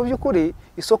 kandi mu by'ukuri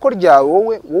isoko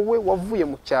ryawe wowe wavuye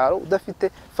mu cyaro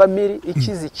udafite family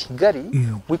ikizi Kigali,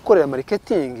 wikorera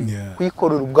marketing,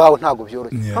 kwikorera ubwawe ntago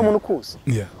byoroshye. Nta muntu ukuzi.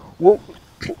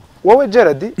 Wowe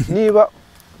Gerard, niba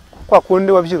kwa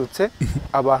kundi wabyirutse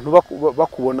abantu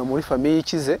bakubona muri famille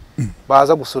ikize,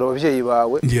 baza gusura ababyeyi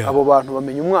bawe, abo bantu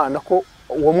bamenya umwana ko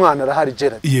uwo mwana arahari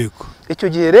Gerard. Icyo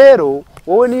gihe rero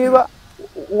wowe niba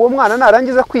uwo mwana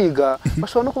narangiza kwiga,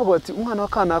 bashobora no kuvuga bati umwana wa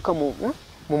kanaka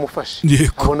mumufashe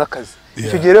abona akazi.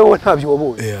 Icyo gihe rero wowe ntabyo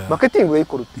wabonye. Marketing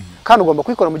urayikora ute? Kandi ugomba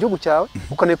kwikora mu gihugu cyawe,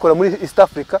 ukanayikora muri East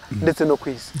Africa ndetse no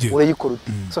kwisi. Urayikora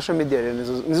ute? Social media rero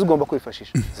nizo ugomba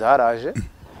kwifashisha. Zaraje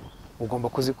ugomba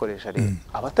kuzikoresha rero.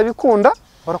 Abatabikunda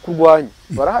barakurwanya,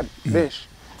 barahari benshi.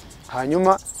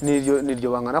 Hanyuma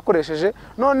niryo banga nakoresheje,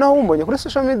 noneho umbonye kuri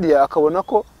social media akabona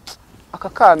ko aka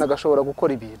kana gashobora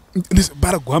gukora ibintu.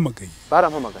 Baraguhamagaye?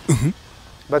 Barampamagaye.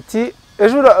 Bati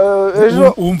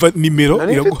ejo umva nimero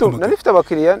iraguhamagara. Nari mfite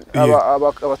abakiriya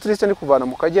abaturiste ndi kuvana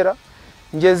mu Kagera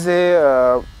ngeze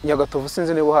Nyagatovu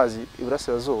sinzi niba uhazi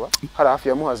Iburasirazuba hari hafi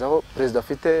ya Muhazi aho Prezida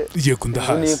afite yego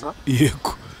ndahazi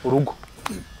yego urugo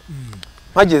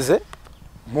mpageze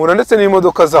mpura ndetse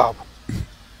n'imodoka zabo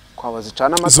kwaba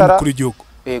zicana amatara kuri gihugu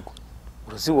yego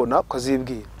urazibona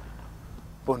ukazibwira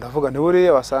bo ndavuga ni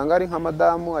buriya wasanga ari nka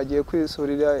madamu agiye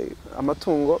kwisurira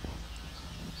amatungo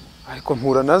ariko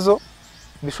mpura nazo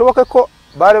bishoboka ko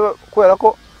bare kubera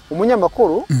ko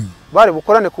umunyamakuru bari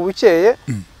bukorane ku bukeye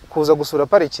kuza gusura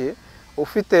parike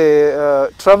ufite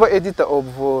travel editor of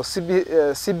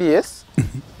CBS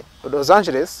Los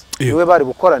Angeles niwe bari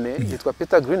bukorane yitwa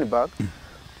Peter Greenberg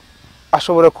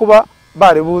ashobora kuba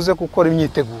bari buze gukora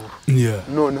imyiteguro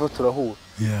noneho turahura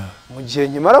mu gihe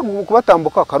nkimara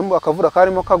kubatambuka akavura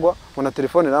karimo kagwa muna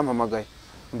telefone rampamagaye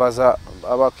mbaza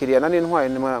abakiriya nani ntwaye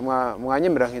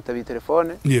mwanyemera nkitaba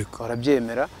telefone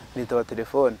barabyemera nitaba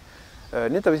telefone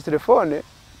nitabye telefone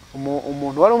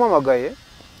umuntu wari umamagaye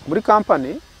muri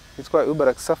company yitwa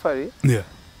Uber Safari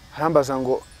harambaza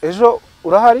ngo ejo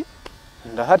urahari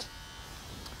ndahari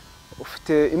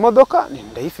ufite imodoka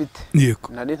ndayifite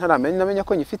nari ntaramenya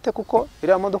ko nyifite kuko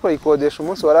iriya modoka ikodesha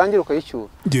umunsi warangira ukayicyura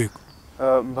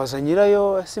mbaza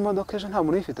nyirayo ese imodoka ejo nta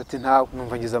muntu uyifite ati nta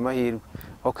numva ngize amahirwe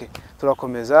okay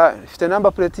turakomeza ifite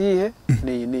number plate yihe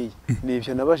ni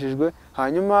ibyo nabajijwe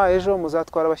hanyuma ejo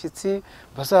muzatwara abashyitsi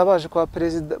bazabaje kwa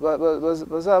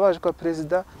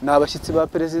Prezida n'abashyitsi ba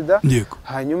Prezida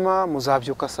hanyuma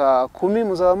muzabyuka saa 10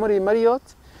 muzaba muri Marriott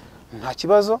nta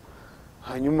kibazo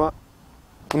hanyuma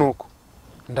nuko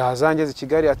ndazangeze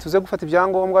Kigali atuze gufata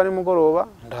ibyangombwa nimugoroba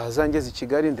ndazangeze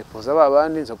Kigali ndepoza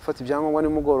babandi nza gufata ibyangombwa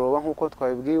nimugoroba nkuko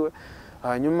twabibwiwe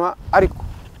hanyuma ariko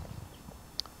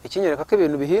ikinyereka ko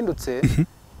ibintu bihindutse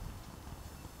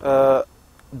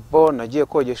bo nagiye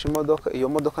kogesha imodoka iyo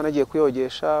modoka nagiye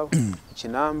kuyogesha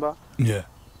Kinamba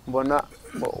mbona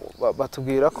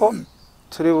batubwira ko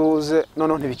turi buze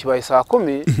none ntibikibaye saa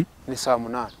 10 ni saa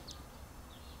 8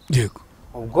 yego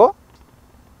ubwo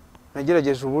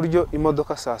nagerageje uburyo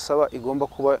imodoka saa 7 igomba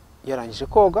kuba yarangije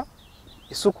koga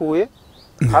isukuye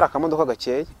hari akamodoka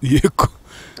gakeye yego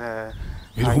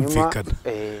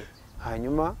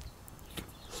hanyuma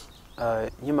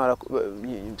nyimara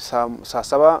saa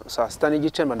 7 saa 6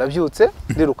 n'igice ndabyutse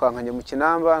ndirukankanye mu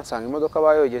Kinamba nsanga imodoka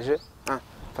bayogeje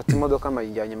fata imodoka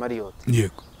mayijyanye Marriott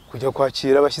yego kujya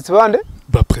kwakira abashyitsi bande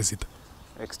ba Prezida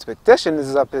expectations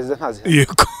za Prezida ntazi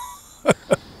yego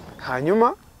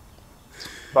hanyuma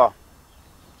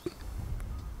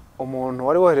umuntu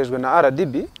wari woherejwe na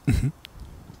RDB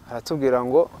aratubwira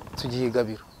ngo tugiye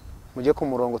igabiro mujye ku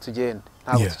murongo tugende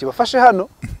ntabwo tukibafashe hano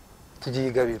tugiye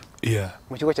igabiro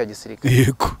mu kigo cya gisirikare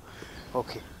yego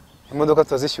okay imodoka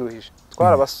tuzishyuhije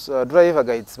twara driver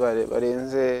guides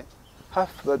barenze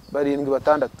hafi barindwi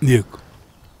batandatu yego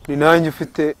ni nanjye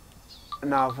ufite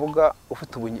navuga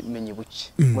ufite ubumenyi buke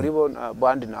muri bo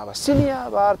bandi n'abasiniya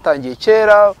batangiye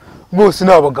kera bose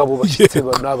n'abagabo bashyitse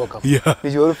n'abagabo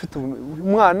niyo ufite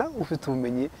umwana ufite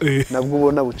ubumenyi nabwo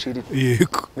ubona bucirira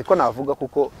yego niko navuga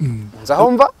kuko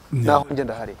nzaho mva naho nge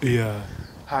ndahari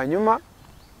hanyuma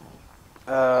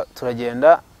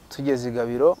turagenda tugeze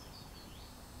igabiro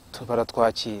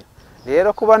baratwakira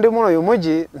rero kuba ndi muri uyu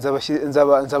mujyi nza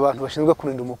abantu bashinzwe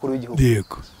kurinda umukuru w'igihugu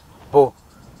yego bo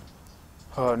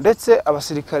ndetse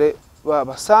abasirikare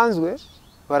basanzwe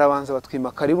barabanza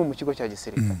batwima karibu mu kigo cya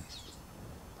gisirikare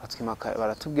batwimaka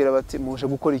baratubwira bati muje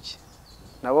gukora iki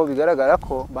nabo bigaragara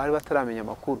ko bari bataramenya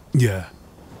amakuru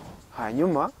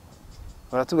hanyuma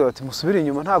baratubwira bati musubire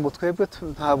inyuma ntabwo twebwe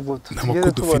ntabwo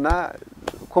tugeze tubona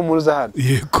ko muruza hano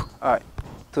yego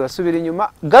turasubira inyuma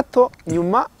gato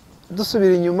nyuma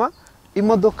dusubira inyuma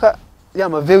imodoka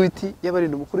y'ama vewiti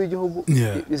y'abarinda umukuru w'igihugu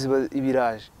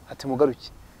ibiraje ati mugaruke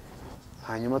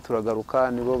hanyuma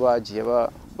turagaruka nibo bagiye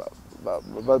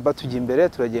batujya imbere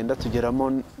turagenda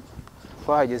tugeramo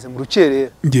twahageze mu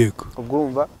rukerera yego ubwo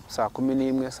urumva saa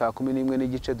 11 saa 11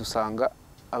 n'igice dusanga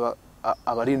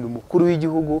abarinda umukuru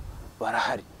w'igihugu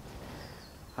barahari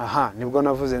nibwo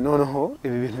navuze noneho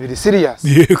ibi bintu biri serious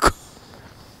yego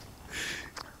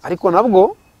ariko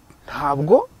nabwo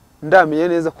ntabwo ndamenye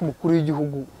neza ko umukuru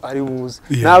w'igihugu ari buze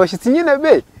nabashyitsi nyine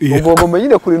be ugomba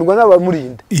nyine kurindwa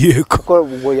n'abamurinda yego kuko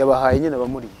ubwo yabahaye nyine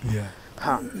abamurinda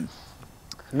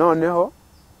noneho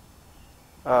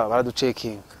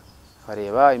baraducekinga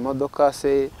bareba imodoka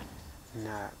se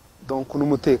na donc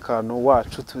n'umutekano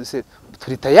wacu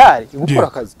turi tayari gukora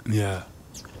akazi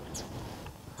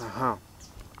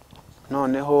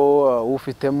noneho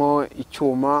ufitemo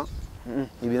icyuma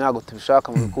ibi ntago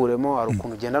tubishaka mu bikuremo hari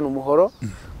ukuntu ugendana umuhoro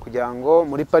kugira ngo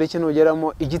muri pariki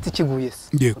nugeramo igiti kiguye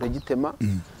se uragitema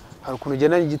hari ukuntu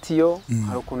ugenda n'igitiyo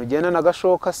hari ukuntu ugenda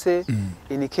n'agashoka se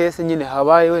in case nyine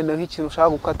habaye wenda nk'ikintu ushaka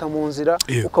gukata mu nzira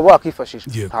ukaba wakifashisha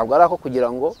ntabwo ari ako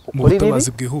kugira ngo ukore ibi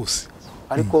ubutabazi bwihuse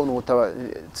ariko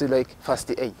n'ubutabazi like first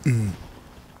aid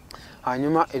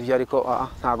hanyuma ibyo ariko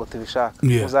ntago tubishaka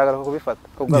uzagaruka kubifata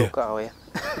kugaruka aho ya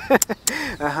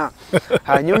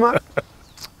hanyuma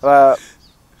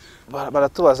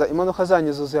baratubaza imodoka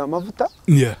zanyu zuzuye amavuta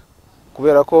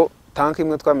kubera ko tanki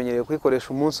imwe twamenyereye kuyikoresha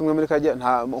umunsi umwe muri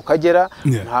ukagera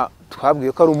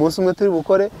twabwiye ko ari umunsi umwe turi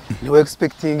bukore niwe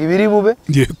expecting ibiri bube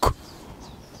yego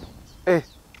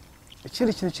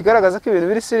ikindi kintu kigaragaza ko ibintu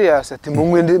biri serious ati mu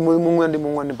mwende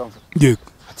mbamvu yego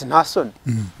ati nta soni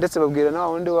ndetse babwira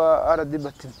nawe wundi wa RD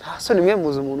bati nta soni mwe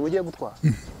muzi umuntu ugiye gutwara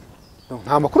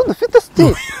nta makuru dufite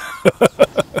still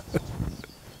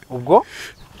ubwo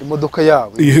imodoka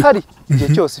yawe hari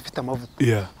igihe cyose ifite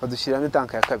amavuta badushyiramo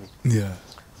itanka ya kabiri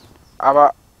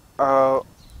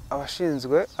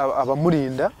abashinzwe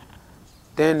abamurinda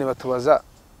then batubaza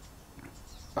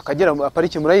bakagera mu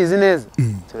pariki murayizi neza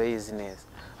turayizi neza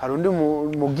hari undi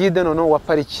mu guide none wa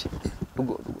pariki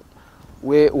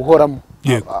we uhoramo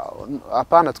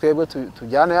apana twebwe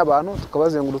tujyana y'abantu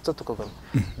tukabazengurutsa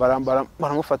tukagaruka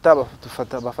baramufata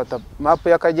bafata map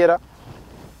y'Akagera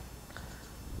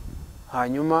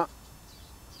hanyuma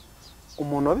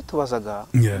umuntu wabitubazaga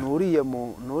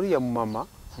nuriya mu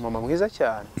mama mwiza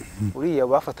cyane uriya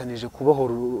bafatanije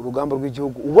kubohora urugamba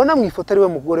rw'igihugu ubona mu ifoto ari we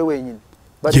mugore wenyine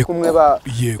bari kumwe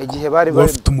igihe bari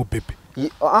bafite umubebe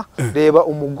reba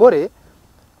umugore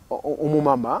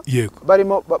umumama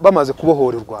barimo bamaze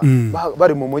kubohorerwa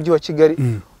bari mu mujyi wa Kigali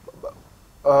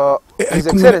His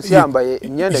Excellency yambaye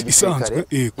imyenda ya gisirikare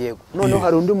yego none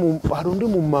hari undi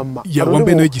mu mama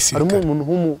hari umuntu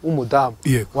w'umudamu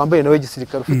wambaye nawe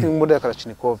gisirikare ufite imbunda ya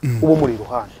Kalashnikov ubo muri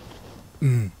ruhande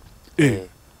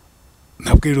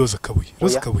ntabwo ari Roza Kabuye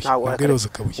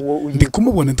ndi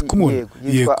kumubona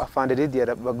yitwa Afande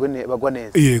Lydia bagwa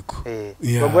neza yego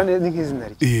bagwa neza nk'izina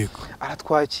rye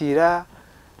aratwakira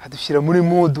adushyira muri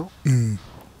mudu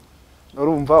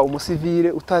urumva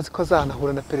umusivile utazi ko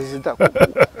azanahura na Prezida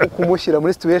kumushyira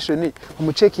muri situation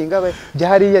umucekinga abe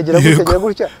byahari yagira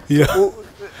gutya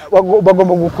bagomba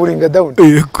gukuringa down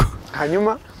yego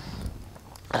hanyuma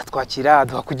aratwakira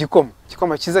aduha ku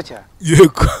gikoma cyiza cyane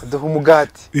yego aduha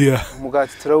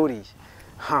umugati turawuriye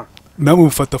namwe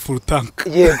mufata full tank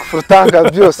yego full tank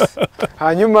byose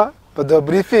hanyuma baduha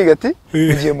briefing ati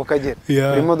ugiye mu Kagera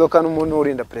muri modoka n'umuntu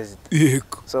urinda Prezida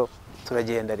yego so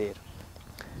turagenda rero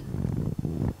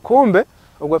kumbe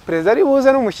ubwo Prezida ari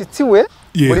buze n'umushyitsi we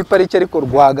muri pariki ariko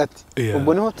rwagati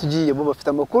ubwo niho tugiye bo bafite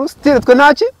amakuru still twe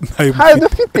ntaki haye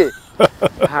dufite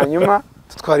hanyuma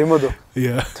tutwara imodoka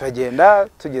turagenda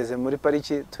tugeze muri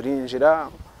pariki turinjira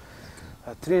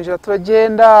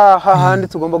turagenda hahandi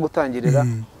tugomba gutangirira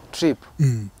trip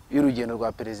y'urugendo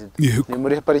rwa Prezida ni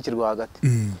muri pariki rwagati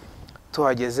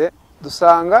tuhageze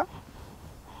dusanga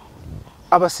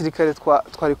abasirikare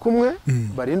twari kumwe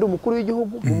barinda umukuru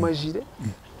w'igihugu mu majire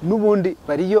n'ubundi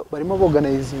bariyo barimo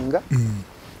organizinga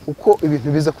uko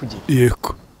ibintu biza kugira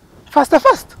yego fast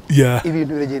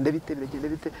ibintu biragenda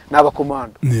bite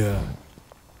n'abakomando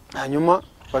hanyuma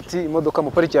bati imodoka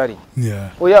mu pariki hari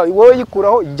oya wowe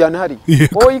yikuraho ijyane hari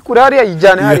wowe yikura hari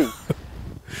yijyane hari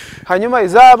hanyuma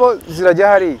izabo zirajya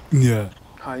hari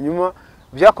hanyuma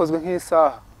byakozwe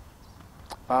nk'isaha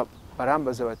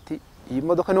barambaza bati iyi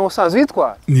modoka niwo usanzwe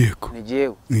uyitwara yego ni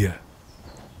jewe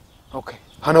okay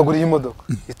hanagura iyi modoka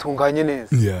itunganye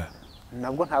neza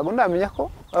nabwo ntago ndamenya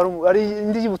ko ari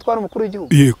indi y'ubutwara umukuru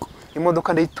w'igihugu yego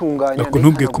imodoka ndayitunganya nako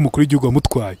ntumbwiye ko umukuru w'igihugu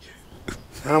amutwaye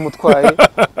naramutwaye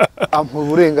ampa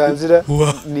uburenganzira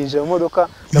ninjira mu modoka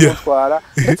ndamutwara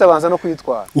ndetse abanza no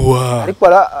kuyitwara ariko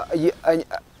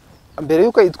mbere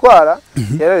yuko ayitwara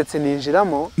yararetse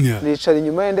ninjiramo nicara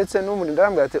inyuma ye ndetse n'umurinda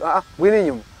arambwira ati wini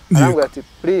inyuma arambwira ati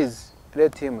please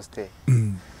let him stay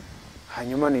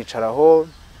hanyuma nicaraho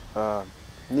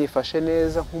nifashe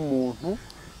neza nk'umuntu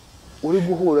uri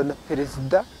guhura na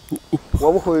Prezida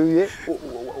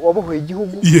wabohoye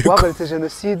igihugu wahagaritse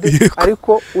jenoside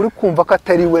ariko uri kumva ko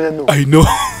atari we nanone I know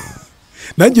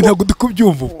nanjye ntabwo ndi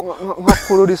kubyumva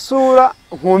nkakurura isura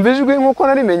nkumva ijwi nk'uko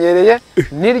narimenyereye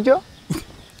niryo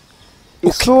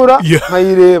isura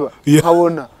nkayireba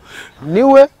nkabona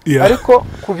niwe ariko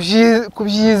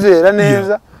kubyizera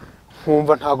neza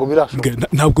nkumva ntabwo birashoboka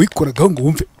ntabwo yikoragaho ngo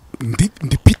wumve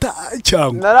ndi Peter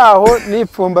cyangwa naraho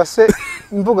nipfumba se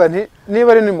mvuga nti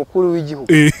niba ari ni mukuru w'igihugu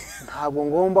ntabwo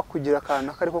ngomba kugira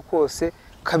akantu kariko kose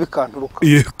kabikanturuka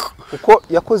kuko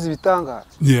yakoze ibitangaza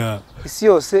isi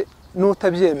yose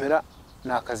n'utabyemera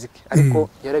nakazi ke ariko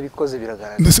yarabikoze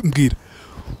biragaragara mbwira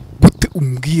gute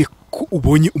umbwiye ko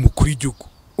ubonye umukuru w'igihugu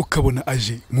ukabona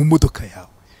aje mu modoka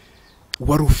yawe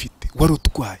wari ufite wari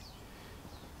utwaye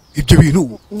ibyo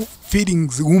bintu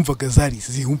feelings wumvaga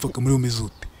zihumvaga muri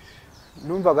umezute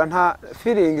numvaga nta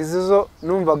feelings zo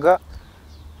numvaga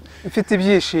mfite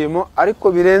ibyishimo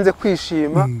ariko birenze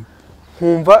kwishima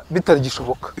nkumva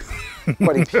bitagishoboka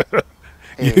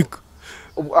yego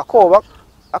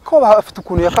akoba afite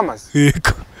ukuntu yakamaze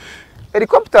yego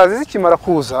helicopters zikimara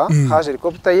kuza haje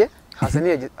helicopter ye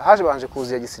haje banje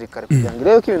kuza ya gisirikare kugira ngo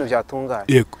irebe ko ibintu byatunganye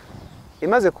yego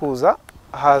imaze kuza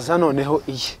haza noneho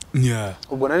iye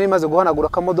ubwo nari imaze guhanagura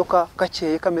akamodoka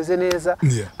gakeye kameze neza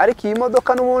ariko iyi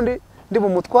modoka n'ubundi ndi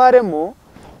bumutwaremo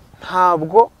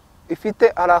ntabwo ifite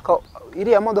araka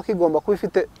iriya modoka igomba kuba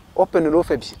ifite open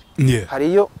roof ebyiri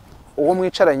hariyo uwo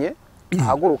mwicaranye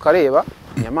ahaguruka areba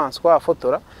inyamaswa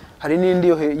afotora hari n'indi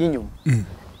yo y'inyuma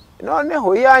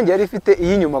noneho iyanjye yari ifite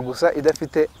iy'inyuma gusa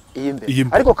idafite iy'imbere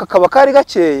ariko kakaba kari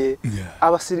gakeye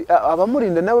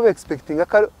abamurinda nabo expectinga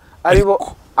ko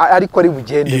aribo ariko ari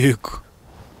bugende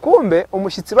kumbe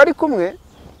umushyitsi bari kumwe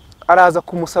araza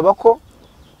kumusaba ko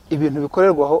ibintu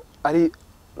bikorerwaho ari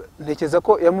ntekeza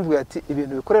ko yamubwiye ati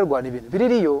ibintu bikorerwa ni ibintu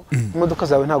biririyo imodoka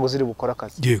zawe ntago ziri gukora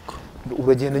akazi yego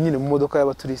uragenda nyine mu modoka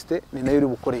y'abaturiste ni nayo uri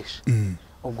bukoresha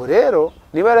ubwo rero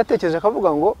niba yaratekereje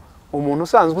akavuga ngo umuntu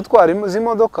usanzwe utwara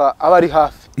imodoka aba ari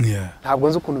hafi ntabwo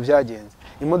nzi ukuntu byagenze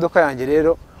imodoka yanjye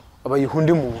rero abayiha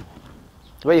undi muntu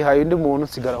bayihaye undi muntu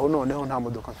sigaraho noneho nta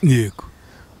modoka yego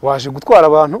waje gutwara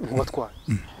abantu ntubatwara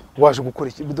waje gukora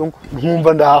iki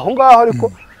nkumva ndaho ngaho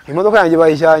ariko imodoka yanjye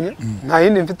bayijyanye nta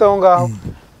yindi mfite aho ngaho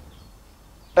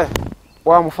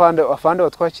wa afande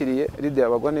watwakiriye Lydia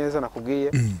abagwa neza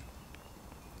nakubwiye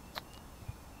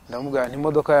ndamubwira nti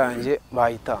imodoka yanjye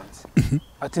bayitanze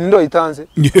ati ninde wayitanze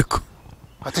yego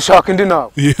ati shaka indi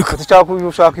nawe ati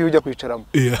ushaka iyo ujya kwicaramo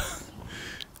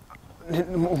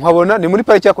nkabona ni muri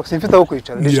pariki yako simfite aho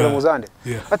kwicara ndicara mu zande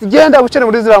ati genda bucane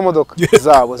muri ziriya modoka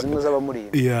zabo zimwe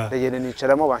z'abamurinda ndagenda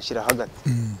nicaramo banshyira hagati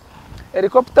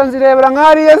helicopter nzirebera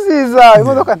nk'ari yaziza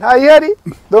imodoka ntayihari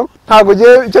ntago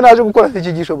giye icyo naje gukora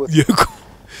ikigisho bose yego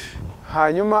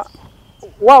hanyuma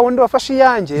wa wundi wafashe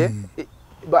iyanjye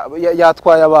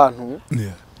yatwaye abantu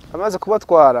amaze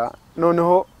kubatwara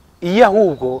noneho iyo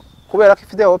ahubwo kubera ko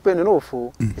ifite open roof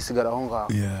isigara aho ngaho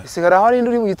isigara aho ari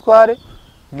uri witware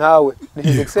nawe ni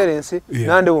his excellence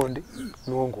nande wundi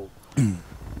nuwo nguwo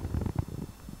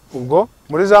ubwo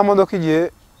muri za modoka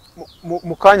igihe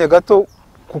mu kanya gato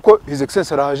kuko his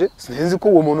excellence araje sinzi ko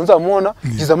uwo muntu nzamubona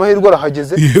gize amahirwe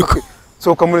arahageze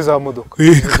soka muri za modoka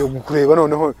kureba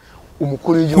noneho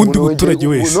umukuru w'igihugu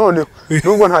noneho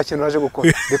nubwo nta kintu naje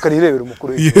gukora reka nirebera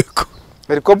umukuru w'igihugu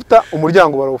helicopter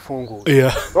umuryango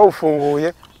barawufunguye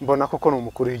bawufunguye mbona koko ni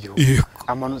umukuru w'igihugu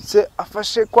amanutse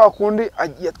afashe kwa kundi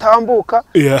yatambuka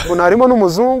mbona harimo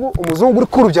n'umuzungu uri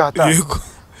kurubyata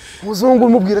umuzungu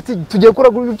umubwira ati tugiye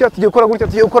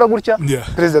gukora gutya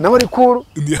Prezida nawe ari kuru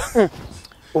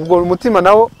ubwo umutima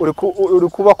nawo uri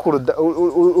kuba kuruda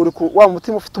wa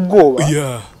mutima ufite ubwoba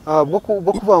bwo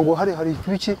kuvuga ngo hari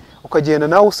iki ukagenda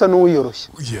nawe usa n'uwiyoroshye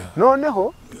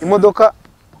noneho imodoka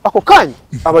ako kanya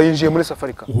abayinjiye muri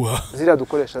safarika ziriya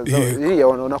dukoresha ziriya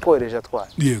nakohereje atwara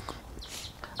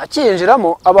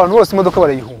akiyinjiramo abantu bose imodoka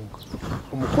barayihunga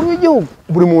umukuru w'igihugu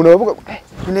buri muntu aravuga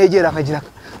negera akagira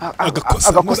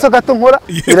agakosa gato nkora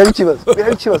birari ikibazo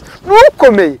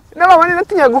nukomeye n'abandi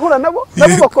natinya guhura nabo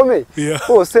bakomeye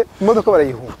bose imodoka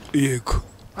barayihunga yego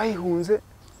bayihunze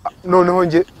noneho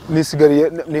nge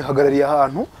nisigariye nihagarariye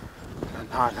ahantu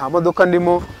nta modoka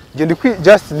ndimo nge ndi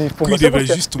just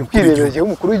kwirebera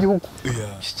umukuru w'igihugu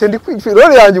cyo ndi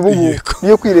kwirore yanjye ubu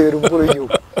niyo kwirebera umukuru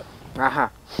w'igihugu aha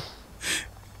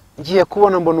ngiye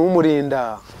kubona mbona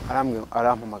umurinda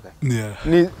arampamagaye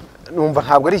ni numva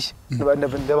ntabwo ari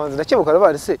ndabanza ndakebuka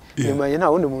rabari se nyuma nta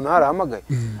wundi muntu harahamagaye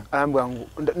arambwira ngo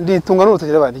nditunga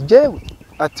n'ubutegera abandi jewe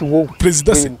ati wowe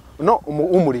Prezida se no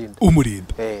umurinda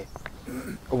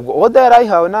ubwo oda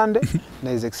yarayihawe nande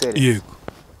na his excellence yego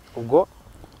ubwo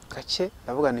gake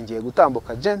ndavuga ngiye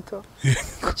gutambuka gentle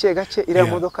gake iriya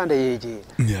modoka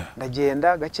ndayegera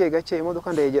ndagenda gake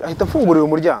imodoka ndayegera ahita afungurira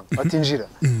umuryango ati njira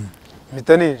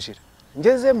mpita ninjira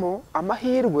ngezemo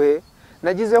amahirwe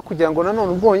nagize kugira ngo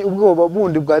nanone ubwoba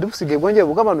bundi bwari busigaye bwongeye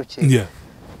bugabanuke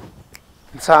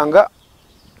nsanga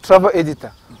travel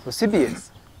editor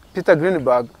CBS Peter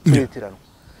Greenberg turitirana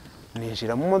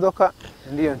ninjira mu modoka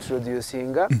ndiyo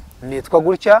introducinga nitwa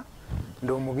gutya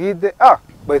ndo umugide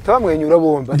bahita bamwenyura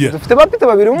bomba dufite bapite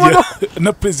babiri mu modoka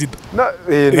na Prezida na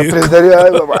Prezida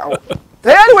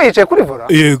yari wicaye kuri vora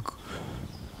yego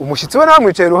umushyitsi we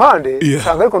namwicaye iruhande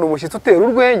sanga ariko n'umushyitsi utera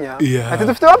urwenya ati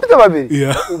dufite bapite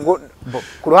babiri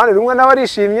ku ruhande rumwe nawe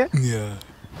arishimye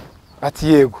ati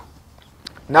yego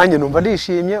nanjye numva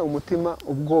ndishimye umutima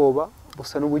ubwoba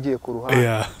busa n'ubugiye ku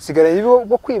ruhande sigaranye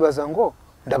bwo kwibaza ngo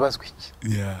ndabazwa iki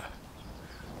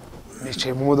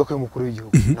nicaye mu modoka y'umukuru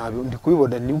w'igihugu ntabwo ndi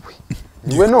kubibona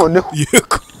niwe noneho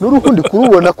n'uruhu ndi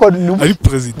kurubona ko ari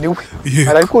Prezida niwe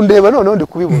ariko ndeba noneho ndi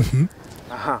kubibona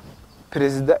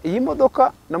Prezida iyi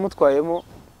modoka namutwayemo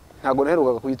ntago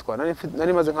naherukaga kuyitwara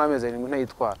nari maze nk'amezi 7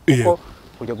 ntayitwara kuko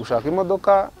kujya gushaka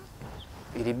imodoka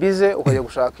iri bize ukajya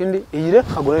gushaka indi iyi rero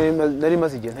ntago nari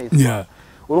maze igihe ntayitwara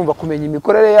urumva kumenya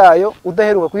imikorere yayo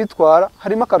udaheruka kuyitwara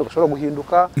harimo akaruka gashobora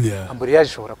guhinduka amburiyage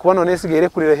ishobora kuba none sigere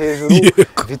kurira hejuru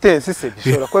vitesse se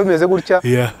bishobora kuba bimeze gutya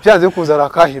byanze kuza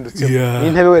rakahindutse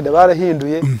n'intebe wenda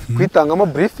barahinduye kwitangamo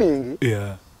briefing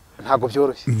ntago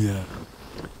byoroshye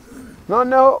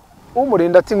noneho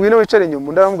umurinda ati ngwino wicare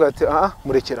inyuma ndaramubwira ati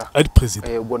murekera ari Prezida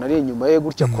ubwo nari inyuma ye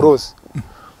gutya cross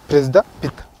Prezida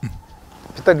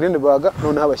Peter Greenberg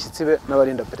noneho abashyitsi be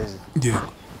n'abarinda Prezida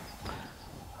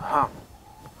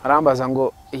arambaza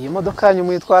ngo iyi modoka yanyu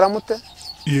muyitwara mute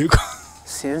yego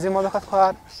sinzi imodoka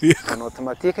twara ni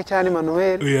automatique cyane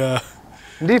manuel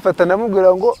ndifata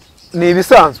ndamubwira ngo ni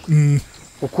ibisanzwe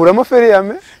ukuramo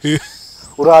feriyame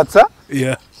uratsa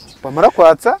bamara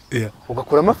kwatsa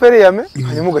ugakuramo feriyame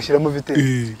hanyuma ugashyiramo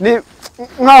vitesse ni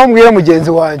nkaho mbwira mugenzi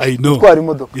wanjye twara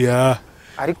imodoka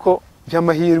ariko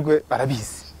by'amahirwe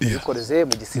arabizi bikoreze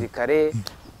mu gisirikare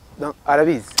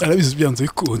arabizi byanze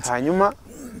bikunze hanyuma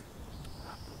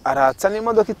aratsa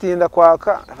n'imodoka itinda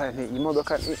kwaka iyi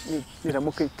modoka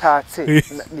niramuka itatse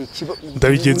ni kibo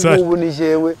ubu ni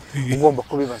jewe ugomba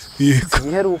kubibazwa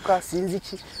sinheruka sinzi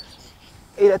iki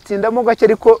iratindamo gake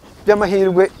ariko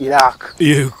by'amahirwe iraka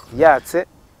yatse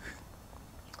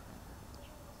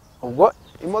ubwo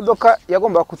imodoka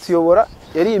yagomba kutuyobora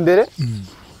yari imbere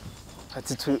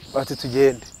ati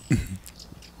tugende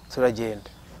turagenda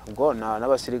ubwo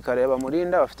n'abasirikare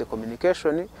bamurinda bafite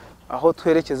communication aho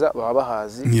twerekeza baba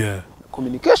bahazi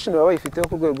communication baba bayifiteho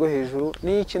ku rwego hejuru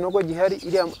ni ikinogo gihari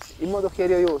iri imodoka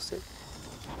yari yose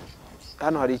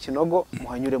hano hari ikinogo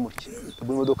muhanyure muke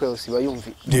ubwo imodoka yose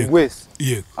bayumvi wese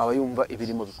aba yumva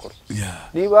ibirimo bikorwa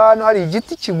niba hano hari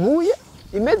igiti kiguye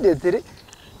immediately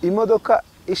imodoka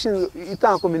ishinzwe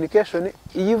itanga communication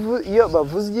iyo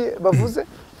bavuze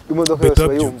imodoka yose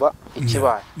bayumva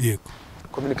ikibaye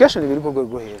communication biri ku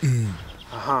rwego hejuru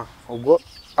ubwo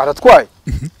aratwaye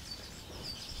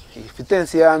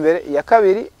ifitensi ya mbere iya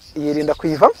kabiri yirinda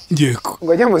kuyivamo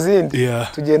ngo ajye mu zindi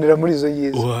tugendera muri izo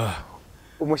yizo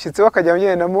umushyitsi wakajya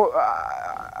agendamo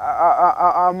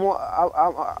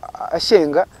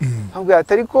ashyenga ntabwo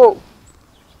ariko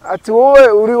ati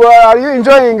wowe are you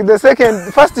enjoying the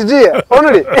first gear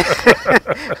only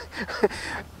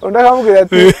undi akamubwira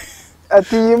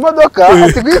ati iyi modoka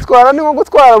ati kwitwara ni nko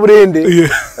gutwara burende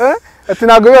ati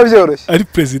ntabwo biba byoroshye ari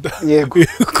Prezida yego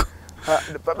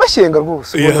bashenga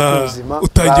rwose ubuzima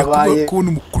utangiye kuba kubona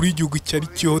umukuru w'igihugu cyari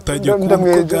cyo utangiye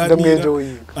kuganira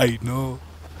I know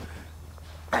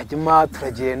hanyuma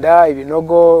turagenda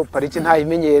ibinogo pariki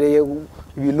ntayimenyereye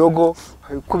ibinogo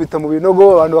kubita mu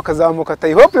binogo abantu bakazamuka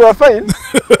ati hope you are fine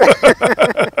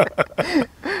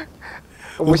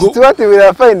umushyitsi wati we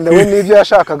are fine nawe nibyo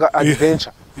yashakaga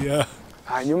adventure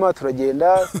hanyuma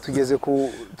turagenda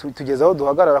tugeze aho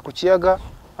duhagarara ku kiyaga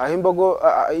aho imbogo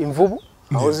imvubu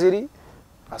aho ziri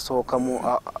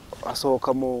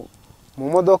asohoka mu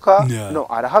modoka no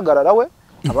arahagarara we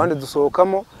abandi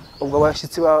dusohokamo ubwo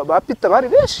abashyitsi ba Peter bari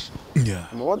benshi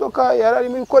mu modoka yari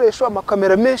arimo ibikoresho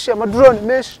amakamera menshi amadrone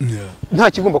menshi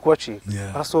nta kigomba kubacika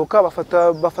arasohoka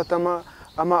bafata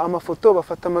amafoto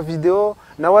bafata amavideo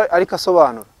nawe ariko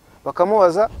asobanura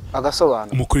bakamubaza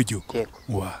agasobanura umukuru w'igihugu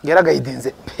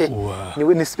yaragayidinze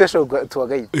ni special tour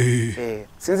guide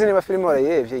sinzi niba filime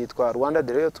warayevye yitwa Rwanda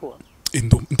the Royal Tour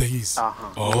ndayizi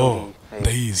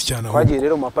ndayizi cyane aho twagiye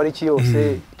rero mu mapariki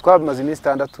yose twamaze iminsi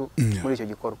 6 muri icyo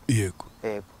gikorwa yego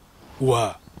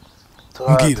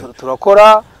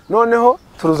turakora noneho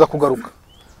turuza kugaruka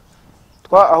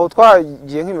aho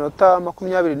twagiye nk'iminota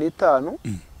 25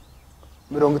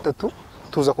 30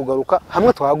 tuza kugaruka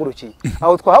hamwe twahagurukiye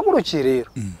aho twahagurukiye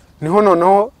rero niho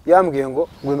noneho yambwiye ngo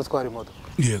ngwino twara imodoka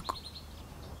yego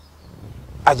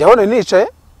ajya hone nicaye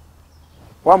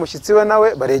wa mushyitsi we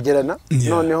nawe baregerana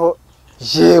noneho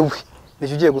yewe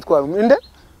nicyo ugiye gutwara inde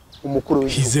umukuru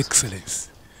w'igihugu his excellence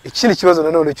ikindi kibazo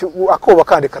nanone akoba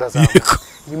kandi karazamuka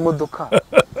imodoka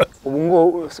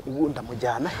ubu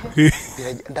ndamujyana he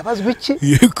ndabazwa iki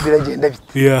biragenda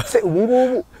bite se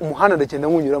ubu umuhanda ndagenda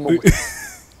nkunyuramo gute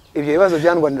ibyo bibazo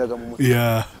byandwaniraga mu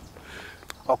mutwe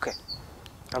okay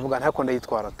navuga ntako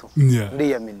ndayitwara tu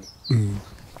ndiyamini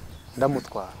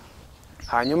ndamutwara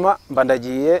hanyuma mba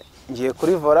ndagiye ngiye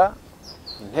kuri vola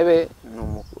intebe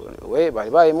we bari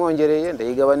bayimwongereye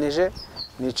ndayigabanije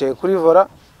nicaye kuri vora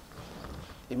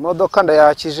imodoka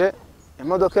ndayakije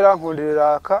imodoka irankundira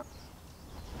iraka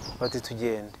bati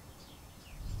tugende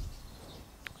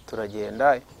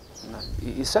turagenda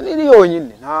isa n'iri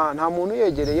yonyine nta muntu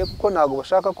yegereye kuko ntago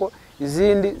bashaka ko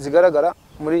izindi zigaragara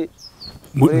muri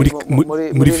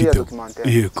video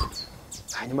yego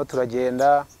hanyuma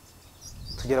turagenda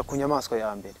tugera ku nyamaswa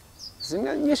ya mbere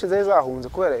zimwe nyinshi zari zahunze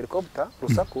kubera helicopter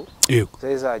rusaku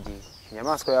zari zagiye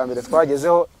inyamaswa ya mbere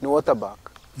twagezeho ni waterback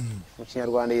mu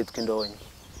kinyarwanda yitwa indonyi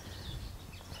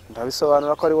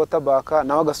ndabisobanura ko ari waterback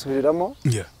nawe agasubiriramo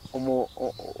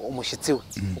umushyitsi we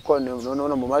kuko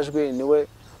none mu majwi niwe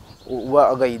uba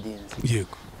agayidinze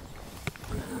yego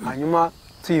hanyuma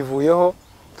tuyivuyeho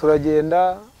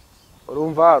turagenda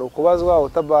urumva hari ukubazwa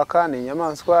waterback ni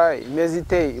inyamaswa imeze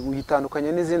ite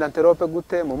uyitandukanye n'izindi antelope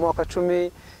gute mu moko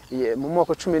 10 mu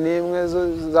moko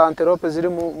 11 za antelope ziri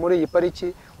muri iyi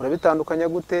pariki urabitandukanya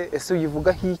gute ese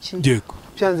uyivuga hiki yego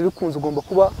byanze bikunze ugomba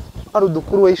kuba ari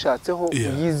udukuru wayishatseho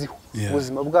uyiziho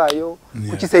ubuzima bwayo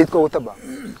kuki se yitwa waterback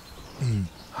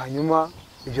hanyuma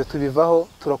ibyo tubivaho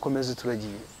turakomeza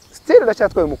turagiye still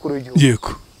ndacyatwaye umukuru w'igihugu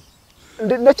yego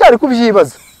ndacyari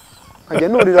kubyibaza nkajya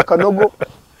nurira kanogo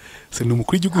se ni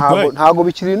umukuru w'igihugu rwaye ntago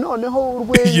bikiri noneho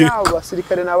urwenya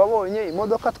abasirikare nababonye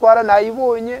imodoka atwara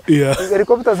nayibonye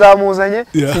helicopter zamuzanye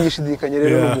singishidikanye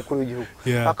rero n'umukuru w'igihugu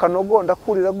akanogo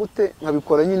ndakurira gute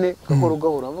nkabikora nyine gahoro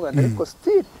gahoro avuga ariko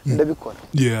still ndabikora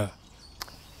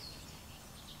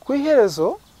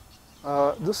kwiherezo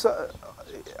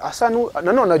asa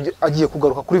nanone agiye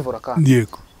kugaruka kuri vora kandi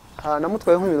yego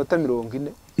namutwaye nk'iminota 40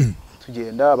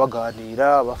 tugenda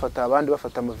baganira bafata abandi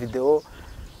bafata ama video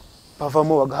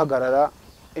bavamo bagahagarara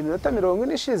iminota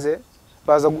 40 ishize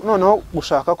baza noneho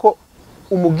gushaka ko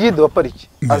umugide wa pariki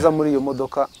aza muri iyo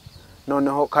modoka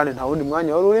noneho kandi nta wundi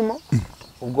mwanya wari urimo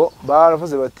ubwo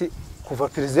baravuze bati kuva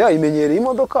Prezida imenyereye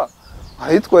imodoka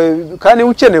ahitwaye kandi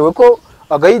ukenewe ko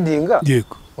agayidinga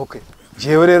yego okay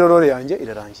jewe rero rore yanjye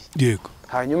irarangiye yego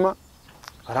hanyuma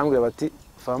barambwira bati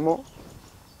vamo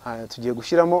tugiye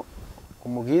gushyiramo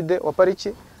umugide wa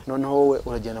pariki noneho wowe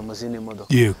uragenda mu zindi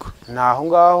modoka yego naho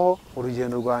ngaho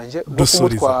urugendo rwanjye rwo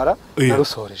kumutwara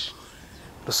narusoreje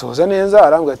rusoza neza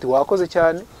arambwira ati wakoze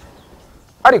cyane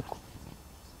ariko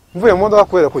mvuye mu modoka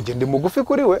kubera ko gende mugufi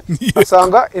kuri we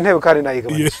asanga intebe kandi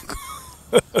nayigabanye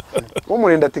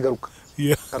umurinda ati garuka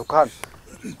garuka hano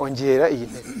ongera iyi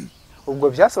ntebe ubwo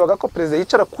byasabaga ko Prezida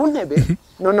yicara ku ntebe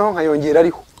noneho nkayongera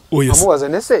ariho amubaza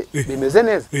nese bimeze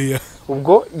neza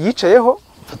ubwo yicayeho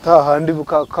fata handi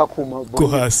kakuma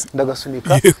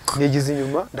ndagasunika nigize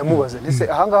inyuma ndamubaza nese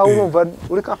aha ngaho urumva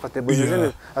uri comfortable bimeze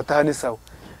neza atahani sawa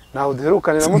naho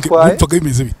duherukane namutwaye numvaga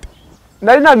bimeze bite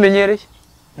nari namenyereye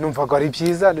numvaga ari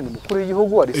byiza ni umukuru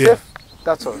w'igihugu ari safe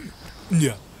that's all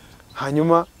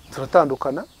hanyuma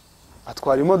turatandukana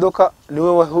atwara imodoka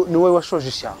niwe washoje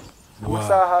ishyamba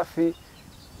amasaha hafi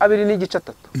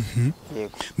 2.3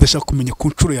 yego ndashaka kumenya ku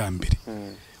nshuro ya mbere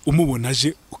umubona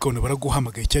aje ukabona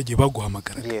baraguhamagaye cyagiye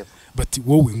baguhamagara bati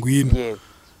wowe ngwino yego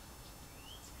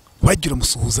wagira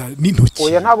musuhuza n'intoki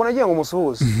oya ntabwo nagiye ngo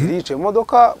musuhuze yicaye mu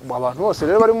modoka abantu bose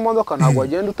rero bari mu modoka ntabwo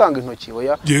wagenda utanga intoki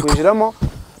oya kwinjiramo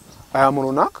aya mu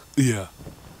runaka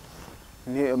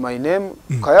ni my name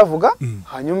kayavuga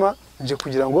hanyuma nje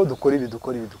kugira ngo dukore ibi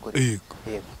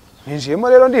yego ninjiyemo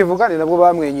rero ndivuga ni nabwo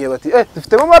bamwenyeye bati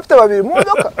dufitemo abafite babiri mu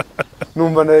modoka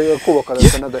numva nakubaka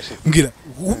rasa n'agashi mbwira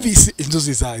wumvise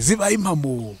inzozi zawe zibaye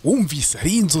impamo wumvise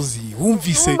ari inzozi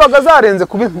wumvise numvaga zarenze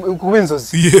kuba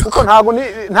inzozi kuko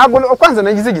ntago kwanza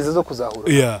nagize zo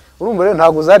kuzahura urumva rero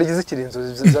ntago zarigize ikiri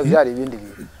inzozi byari ibindi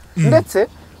bintu ndetse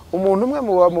umuntu umwe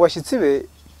mu bashyitsi be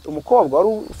umukobwa wari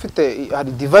ufite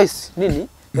hari device nini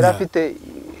yari afite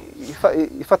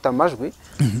ifata amajwi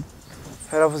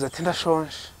yaravuze ati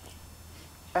ndashonje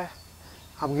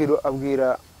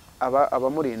abwira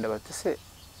abamurinda bati se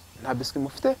nta biswi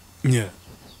mufite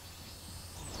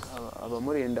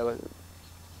abamurinda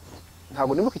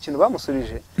ntabwo nibuka ikintu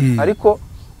bamusubije ariko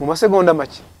mu masegonda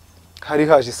make hari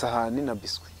haje isahani na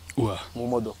biswi mu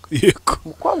modoka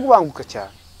umukobwa ubanguka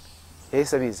cyane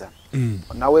yahise abizana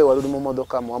nawe wari uri mu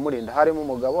modoka mu bamurinda harimo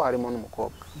umugabo harimo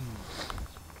n'umukobwa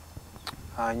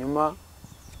hanyuma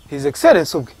his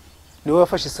excellence ubwe niwe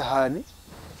wafashe isahani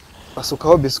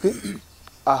basukaho biswi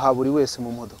aha buri wese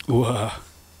mu modoka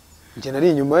njye nari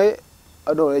inyuma ye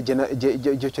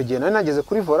icyo gihe nari nageze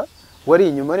kuri vora wari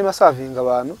inyuma arimo asavinga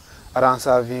abantu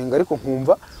aransavinga ariko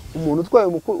nkumva umuntu utwaye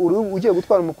ugiye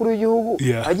gutwara umukuru w'igihugu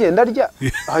agenda arya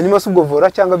hanyuma se ubwo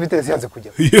vora cyangwa vitesse yanze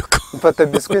kujya mfata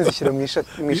biswi nzishyira mu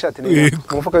ishati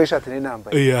mu mufuka w'ishati nari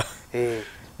nambaye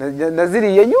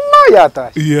naziriye nyuma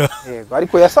yatashye yego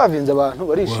ariko yasavinze abantu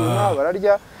barishima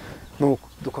bararya nuko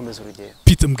dukomeza urugendo.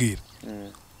 Peter mbwira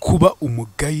kuba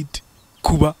umugayide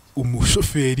kuba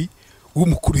umushoferi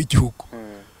w'umukuru w'igihugu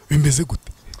bimeze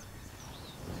gute?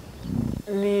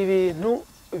 Ni ibintu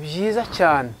byiza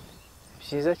cyane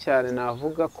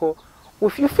navuga ko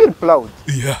you feel proud.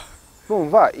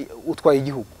 Urumva utwaye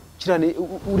igihugu kirane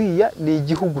uriya ni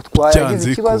igihugu utwaye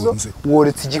yagize ikibazo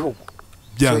woretse igihugu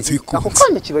byanze ikunze ako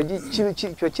kanya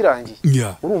kiba kirangiye.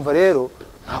 Urumva rero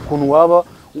nta kuntu waba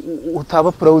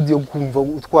utaba proud yo kumva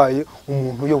utwaye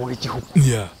umuntu uyobora igihugu.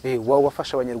 Wawe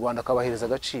wafasha abanyarwanda akabahereza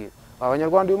agaciro.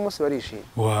 Abanyarwanda uyu munsi barishimye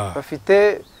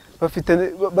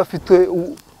bafite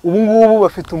ubu ngubu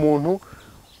bafite umuntu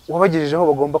wabagejeje aho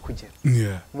bagomba kugera.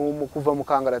 Mu kuva mu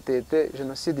kangaratete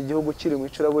jenoside igihugu kiri mu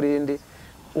icuraburindi,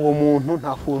 uwo muntu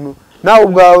nta kuntu nawe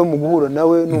ubwawe mu guhura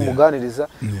nawe n'umuganiriza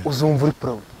uzumva uri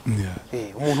proud.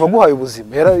 Umuntu waguhaye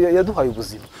ubuzima yaduhaye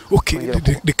ubuzima.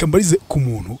 Reka mbarize ku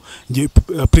muntu ngiye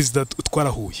Prezida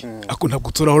twarahuye ako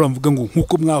ntabwo turahora mvuga ngo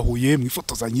nkuko mwahuye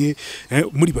mwifotozanye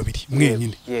muri babiri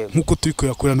mwenyine nkuko turi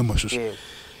kuyakora n'amashusho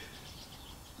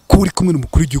ko uri kumwe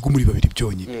n'umukuru w'igihugu muri babiri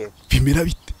byonyine bimera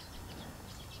bite?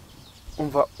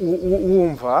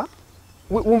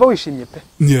 Wumva wishimye pe.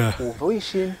 Wumva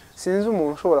wishimye. Sinzi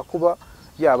umuntu ushobora kuba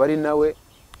yaba ari nawe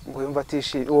ngo yumva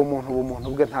atishimye. Uwo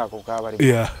muntu bwe ntabwo bwaba ari.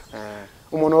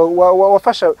 Umuntu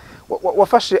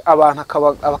wafashe abantu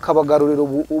akabagarurira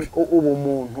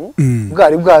ubumuntu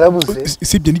bwari bwarabuze.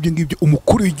 Sibye nibyo ngibyo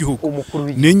umukuru w'igihugu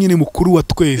nenyine mukuru wa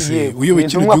twese uyoboye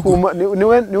igihugu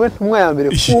niwe ntumwa ya mbere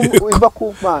iva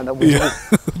ku Mana mu gihugu.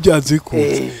 Byanze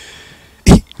ikunze.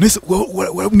 Nese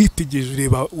waramwitegereje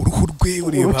ureba uruhu rwe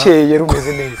ureba ukeye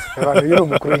rumeze neza. Abantu uyu ni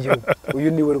umukuru w'igihugu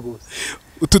uyu niwe rwose.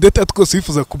 Utudeta twose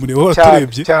wifuza kumureba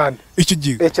waraturebye icyo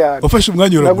gihe wafashe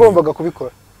umwanya nagombaga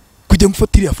kubikora kujya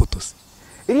mufata iriya foto se?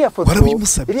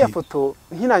 Iriya foto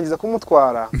nkinangiza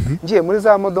kumutwara ngiye muri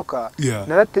za modoka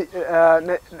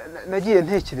nagiye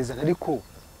ntekereza ariko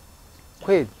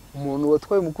kweli umuntu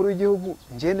watwaye umukuru w'igihugu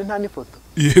ngende nta n'ifoto.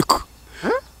 Yego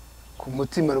ku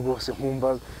mutima rwose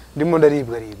nkumva ndimo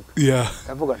ndaribwa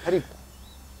ndavuga ariko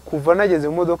kuva nageze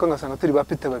mu modoka ngasanga turi ba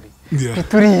Peter babiri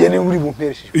Peturiye ni uri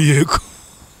bumperesheje. Yego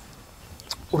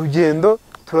urugendo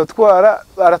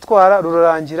aratwara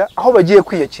rurarangira aho bagiye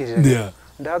kwiyakirira.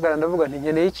 Ndahagara ndavuga nti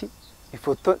nkeneye iki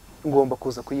ifoto ngomba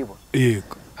kuza kuyibona.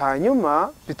 Yego hanyuma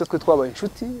Peter twe twabaye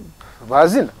inshuti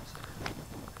bazina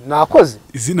nakoze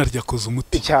izina ryakoze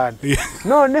umuti cyane.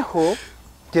 Noneho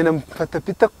genda mfata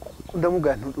Peter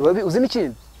ndamugana uzi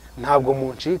n'ikindi ntabwo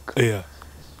muncika.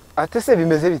 Ate se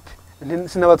bimeze bite?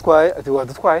 Sinabatwaye ati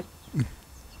wadutwaye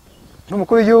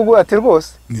n'umukuru w'igihugu ati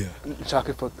rwose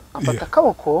nshaka ifoto. Amfata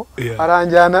akaboko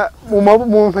aranjyana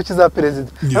mu ntoki za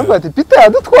Prezida. Ntabwo ati Peter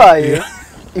yadutwaye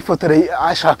ifoto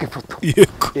ashaka ifoto.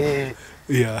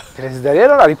 Prezida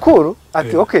rero ari kuru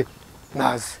ati okay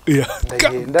nazi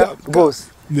ndagenda rwose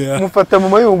mufata mu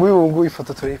mayunguyungu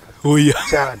ifoto turayifata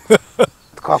cyane.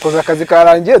 Twakoze akazi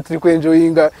karangiye turi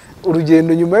kwenjoyinga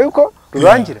urugendo nyuma yuko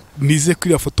rurangira. Nize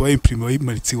kuri ya foto wa imprime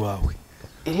wayimaritse wawe.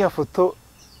 Iriya foto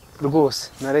rwose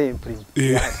naraye imprime.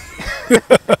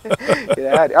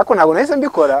 Irahari ako ntabwo nahise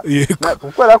mbikora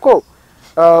gukora ko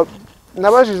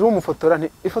nabajije umufotora nti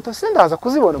ifoto se ndaza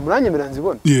kuzibona muranyemerera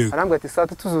nzibona. Arambwira ati saa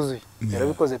 3 zuzuye.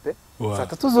 Yarabikoze pe saa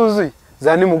 3 zuzuye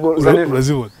za nimugoroba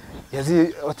urazibona.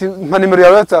 Ati mpa nimero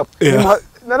ya WhatsApp.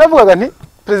 Naravugaga nti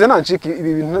Prezida nancika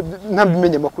ibi bintu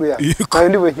ntabimenye amakuru yawe nayo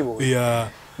ndiwe nkibonye.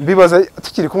 Mbibaza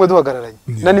tukiri kumwe duhagararanye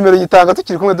na nimero nyitanga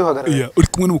tukiri kumwe duhagararanye. Uri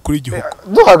kumwe n'umukuru w'igihugu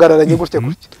duhagararanye gutya.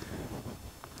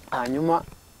 Hanyuma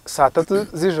saa 3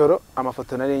 z'ijoro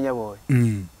amafoto nari nyaboye.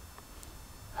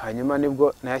 Hanyuma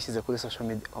nibwo nayashyize kuri social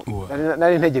media.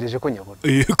 Nari ntegereje ko nyabona.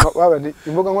 Babandi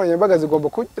imbuga nkoranyambaga zigomba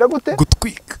kugira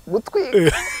gutwika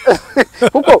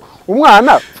kuko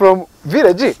umwana from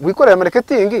village wikorera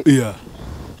marketing.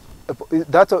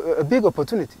 That's a big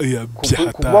opportunity.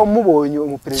 Kuba mubonye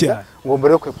umuperezida ngomba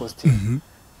rero kwepostinga.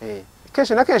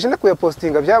 Kenshi na kenshi nakuye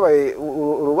postinga byabaye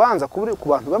urubanza ku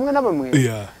bantu bamwe na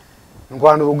bamwe.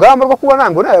 Ndwana urugamba rwo kuba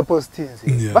nango nayo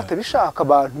postinze batabishaka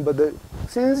abantu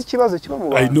sinzi ikibazo kiba mu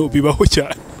bantu. I know bibaho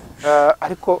cyane.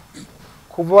 Ariko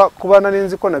kuba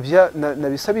narinzi ko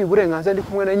nabisabiye uburenganzira ndi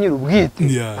kumwe na nyiri ubwite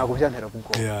ntabwo byantera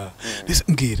ubwoba.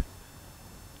 Mbwira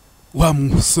wa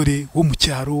musore wo mu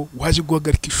cyaro waje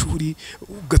guhagarika ishuri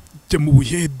ugajya mu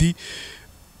buhedi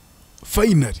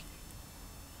finally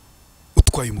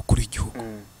utwaye umukuru w'igihugu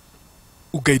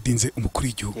ugayidinze umukuru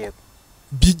w'igihugu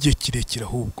by'igihe kirekire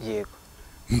ahubwo.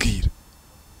 Mbwira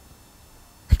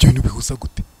ibyo bintu bihuza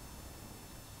gute?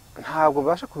 Ntabwo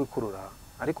basha kubikurura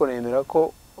ariko nemera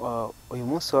ko uyu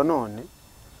munsi wa none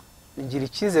ngira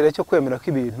icyizere cyo kwemera ko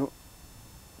ibintu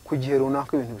ku gihe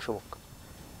runaka ibintu bishoboka.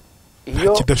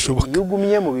 iyo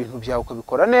ugumye mu bintu byawe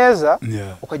ukabikora neza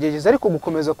ukagerageza ariko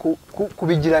gukomeza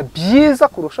kubigira byiza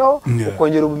kurushaho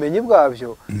ukongera ubumenyi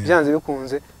bwabyo byanze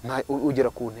bikunze ugera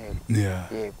ku ntego.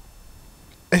 Yego.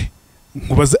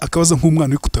 Nkubaze akabaza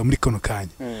nk'umwana uri kutaba muri kano kanya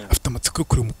afite amatsiko yo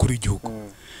kureba umukuru w'igihugu.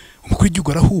 Umukuru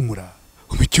w'igihugu arahumura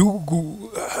mu gihugu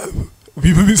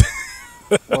bibize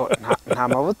nta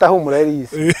mavuta ahumura yari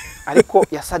yise ariko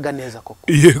yasaga neza koko.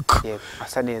 Yego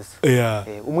asa neza.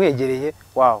 Umwegereye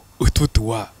wow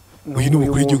uyu ni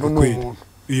umukuru w'igihugu kweli.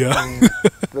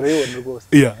 Urabibona rwose.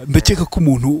 Ndakeka ko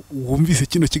umuntu wumvise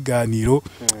kino kiganiro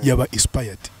yaba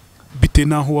inspired bitewe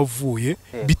n'aho wavuye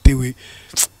bitewe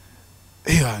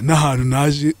n'ahantu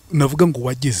naje navuga ngo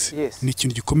wageze. Ni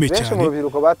ikintu gikomeye cyane. Benshi mu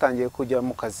rubyiruko batangiye kujya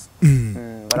mu kazi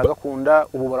baragakunda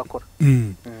ubu barakora.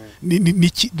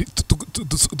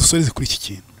 Dusoreze kuri iki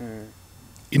kintu,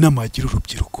 inama yagira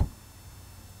urubyiruko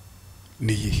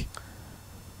ni iyihe?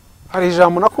 Hari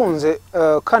ijambo nakunze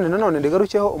kandi nanone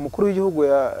ndigarukeho umukuru w'igihugu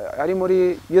ari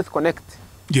muri Youth Connect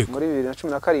muri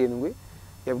 2017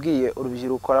 yabwiye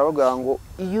urubyiruko aravuga ngo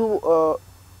iyo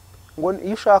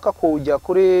ushaka kujya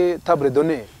kuri table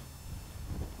d'honneur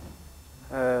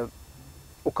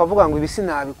ukavuga ngo ibisi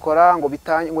nabikora ngo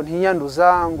bitanye ngo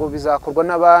ntiyanduza ngo bizakorwa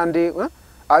n'abandi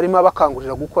arimo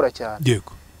abakangurira gukora cyane.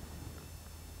 Yego.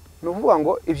 No kuvuga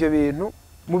ngo ibyo bintu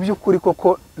mu by'ukuri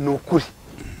koko ni ukuri.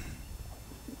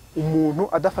 Umuntu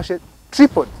adafashe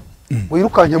tripod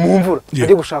wirukanye mu mvura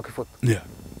ajye gushaka ifoto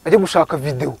ajye gushaka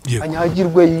video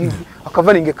anyagirwe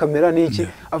akavaninge kamera niki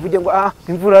avuge ngo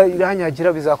imvura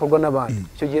iranyagira bizakorwa n'abandi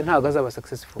icyo gihe ntago azaba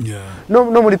successful.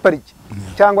 No muri pariki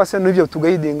cyangwa se n'ibyo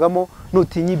tugayidingamo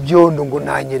nutinyi byondo ngo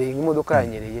nanyereye imodoka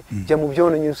yanyereye jya mu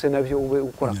byondo nyuse nabyo ube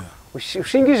ukora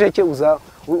ushingije cye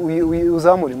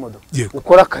uzamura imodoka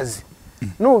ukora akazi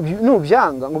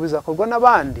nubyanga ngo bizakorwa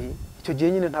n'abandi icyo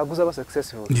gihe nyine ntago uzaba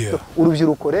successful.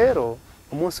 Urubyiruko rero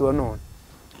umunsi wa none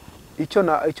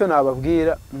icyo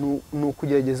nababwira ni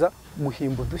ukugerageza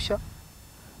guhimba udushya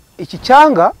iki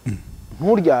cyanga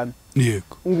nturyame.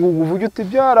 Yego. Ngo uvuge uti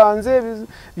byaranze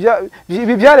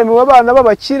byaremewe abana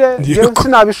b'abakire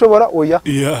sinabishobora oya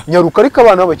nyaruka ariko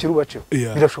abana b'abakire ubaceho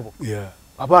birashoboka.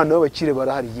 Abana b'abakire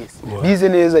barahari bize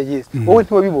neza wowe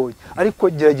ntibabibonye ariko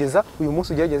gerageza uyu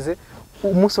munsi ugerageze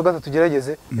umunsi wa gatatu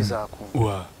ugerageze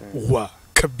bizakunda.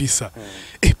 Kabisa.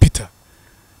 Peter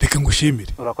reka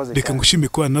ngushimire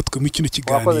ko natwe mu kino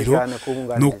kiganiro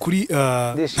no kuri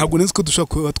ntabwo nzi ko dushaka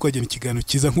kuba twagena ikiganiro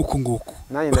cyiza nk'uko nguko.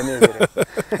 Nanjye ndanezerewe.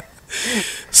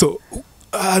 So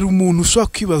hari umuntu ushaka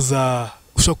kwibaza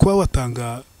ushaka kuba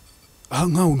watanga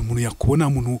nk'aho umuntu yakubona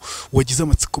umuntu wagize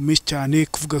amatsiko menshi cyane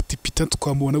kuvuga ati Peter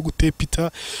twamubona gute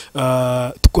Peter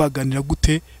twaganira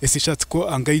gute ese shatse ko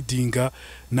angayidinga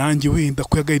nanjye wenda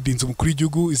ko yagayidinze umukuru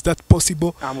w'igihugu is that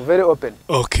possible? I'm very open.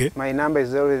 Okay. My number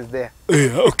is always there.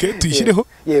 Okay tuyishireho.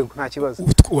 Yego nta kibazo.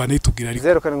 Wanayitubwira ariko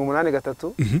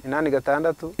 0783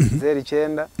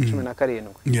 86 09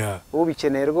 17.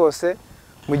 Ubikeneye rwose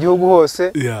mu gihugu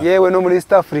hose yewe no muri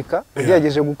East Africa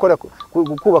yagejeje gukora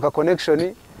kubaka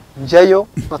connection njyayo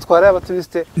matwara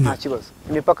y'abaturiste nta kibazo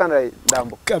imipaka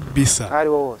ndambuka kabisa ari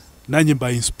wose. Nanjye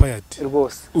mba inspired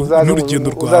rwose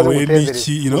n'urugendo rwawe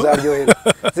n'iki uzaryohera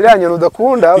ziriya nyoni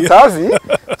udakunda utazi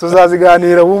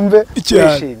tuzaziganira wumve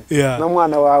wishimye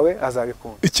n'umwana wawe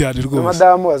azabikunda cyane rwose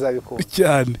madamu azabikunda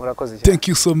cyane. Urakoze cyane. Thank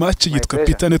you so much. Yitwa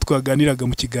Peter twaganiraga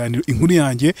mu kiganiro inkuru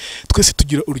yanjye. Twese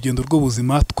tugira urugendo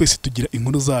rw'ubuzima, twese tugira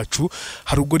inkuru zacu.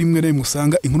 Hari ubwo rimwe na rimwe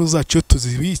usanga inkuru zacu iyo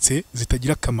tuzibitse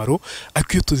zitagira akamaro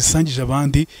ariko iyo tuzisangije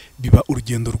abandi biba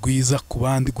urugendo rwiza ku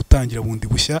bandi gutangira bundi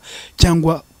bushya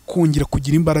cyangwa kongera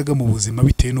kugira imbaraga mu buzima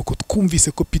bitewe nuko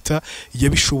twumvise ko Peter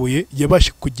yabishoboye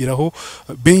yabashe kugeraho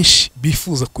benshi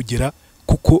bifuza kugera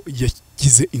kuko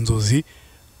yagize inzozi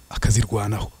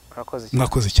akazirwanaho.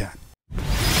 Mwakoze cyane.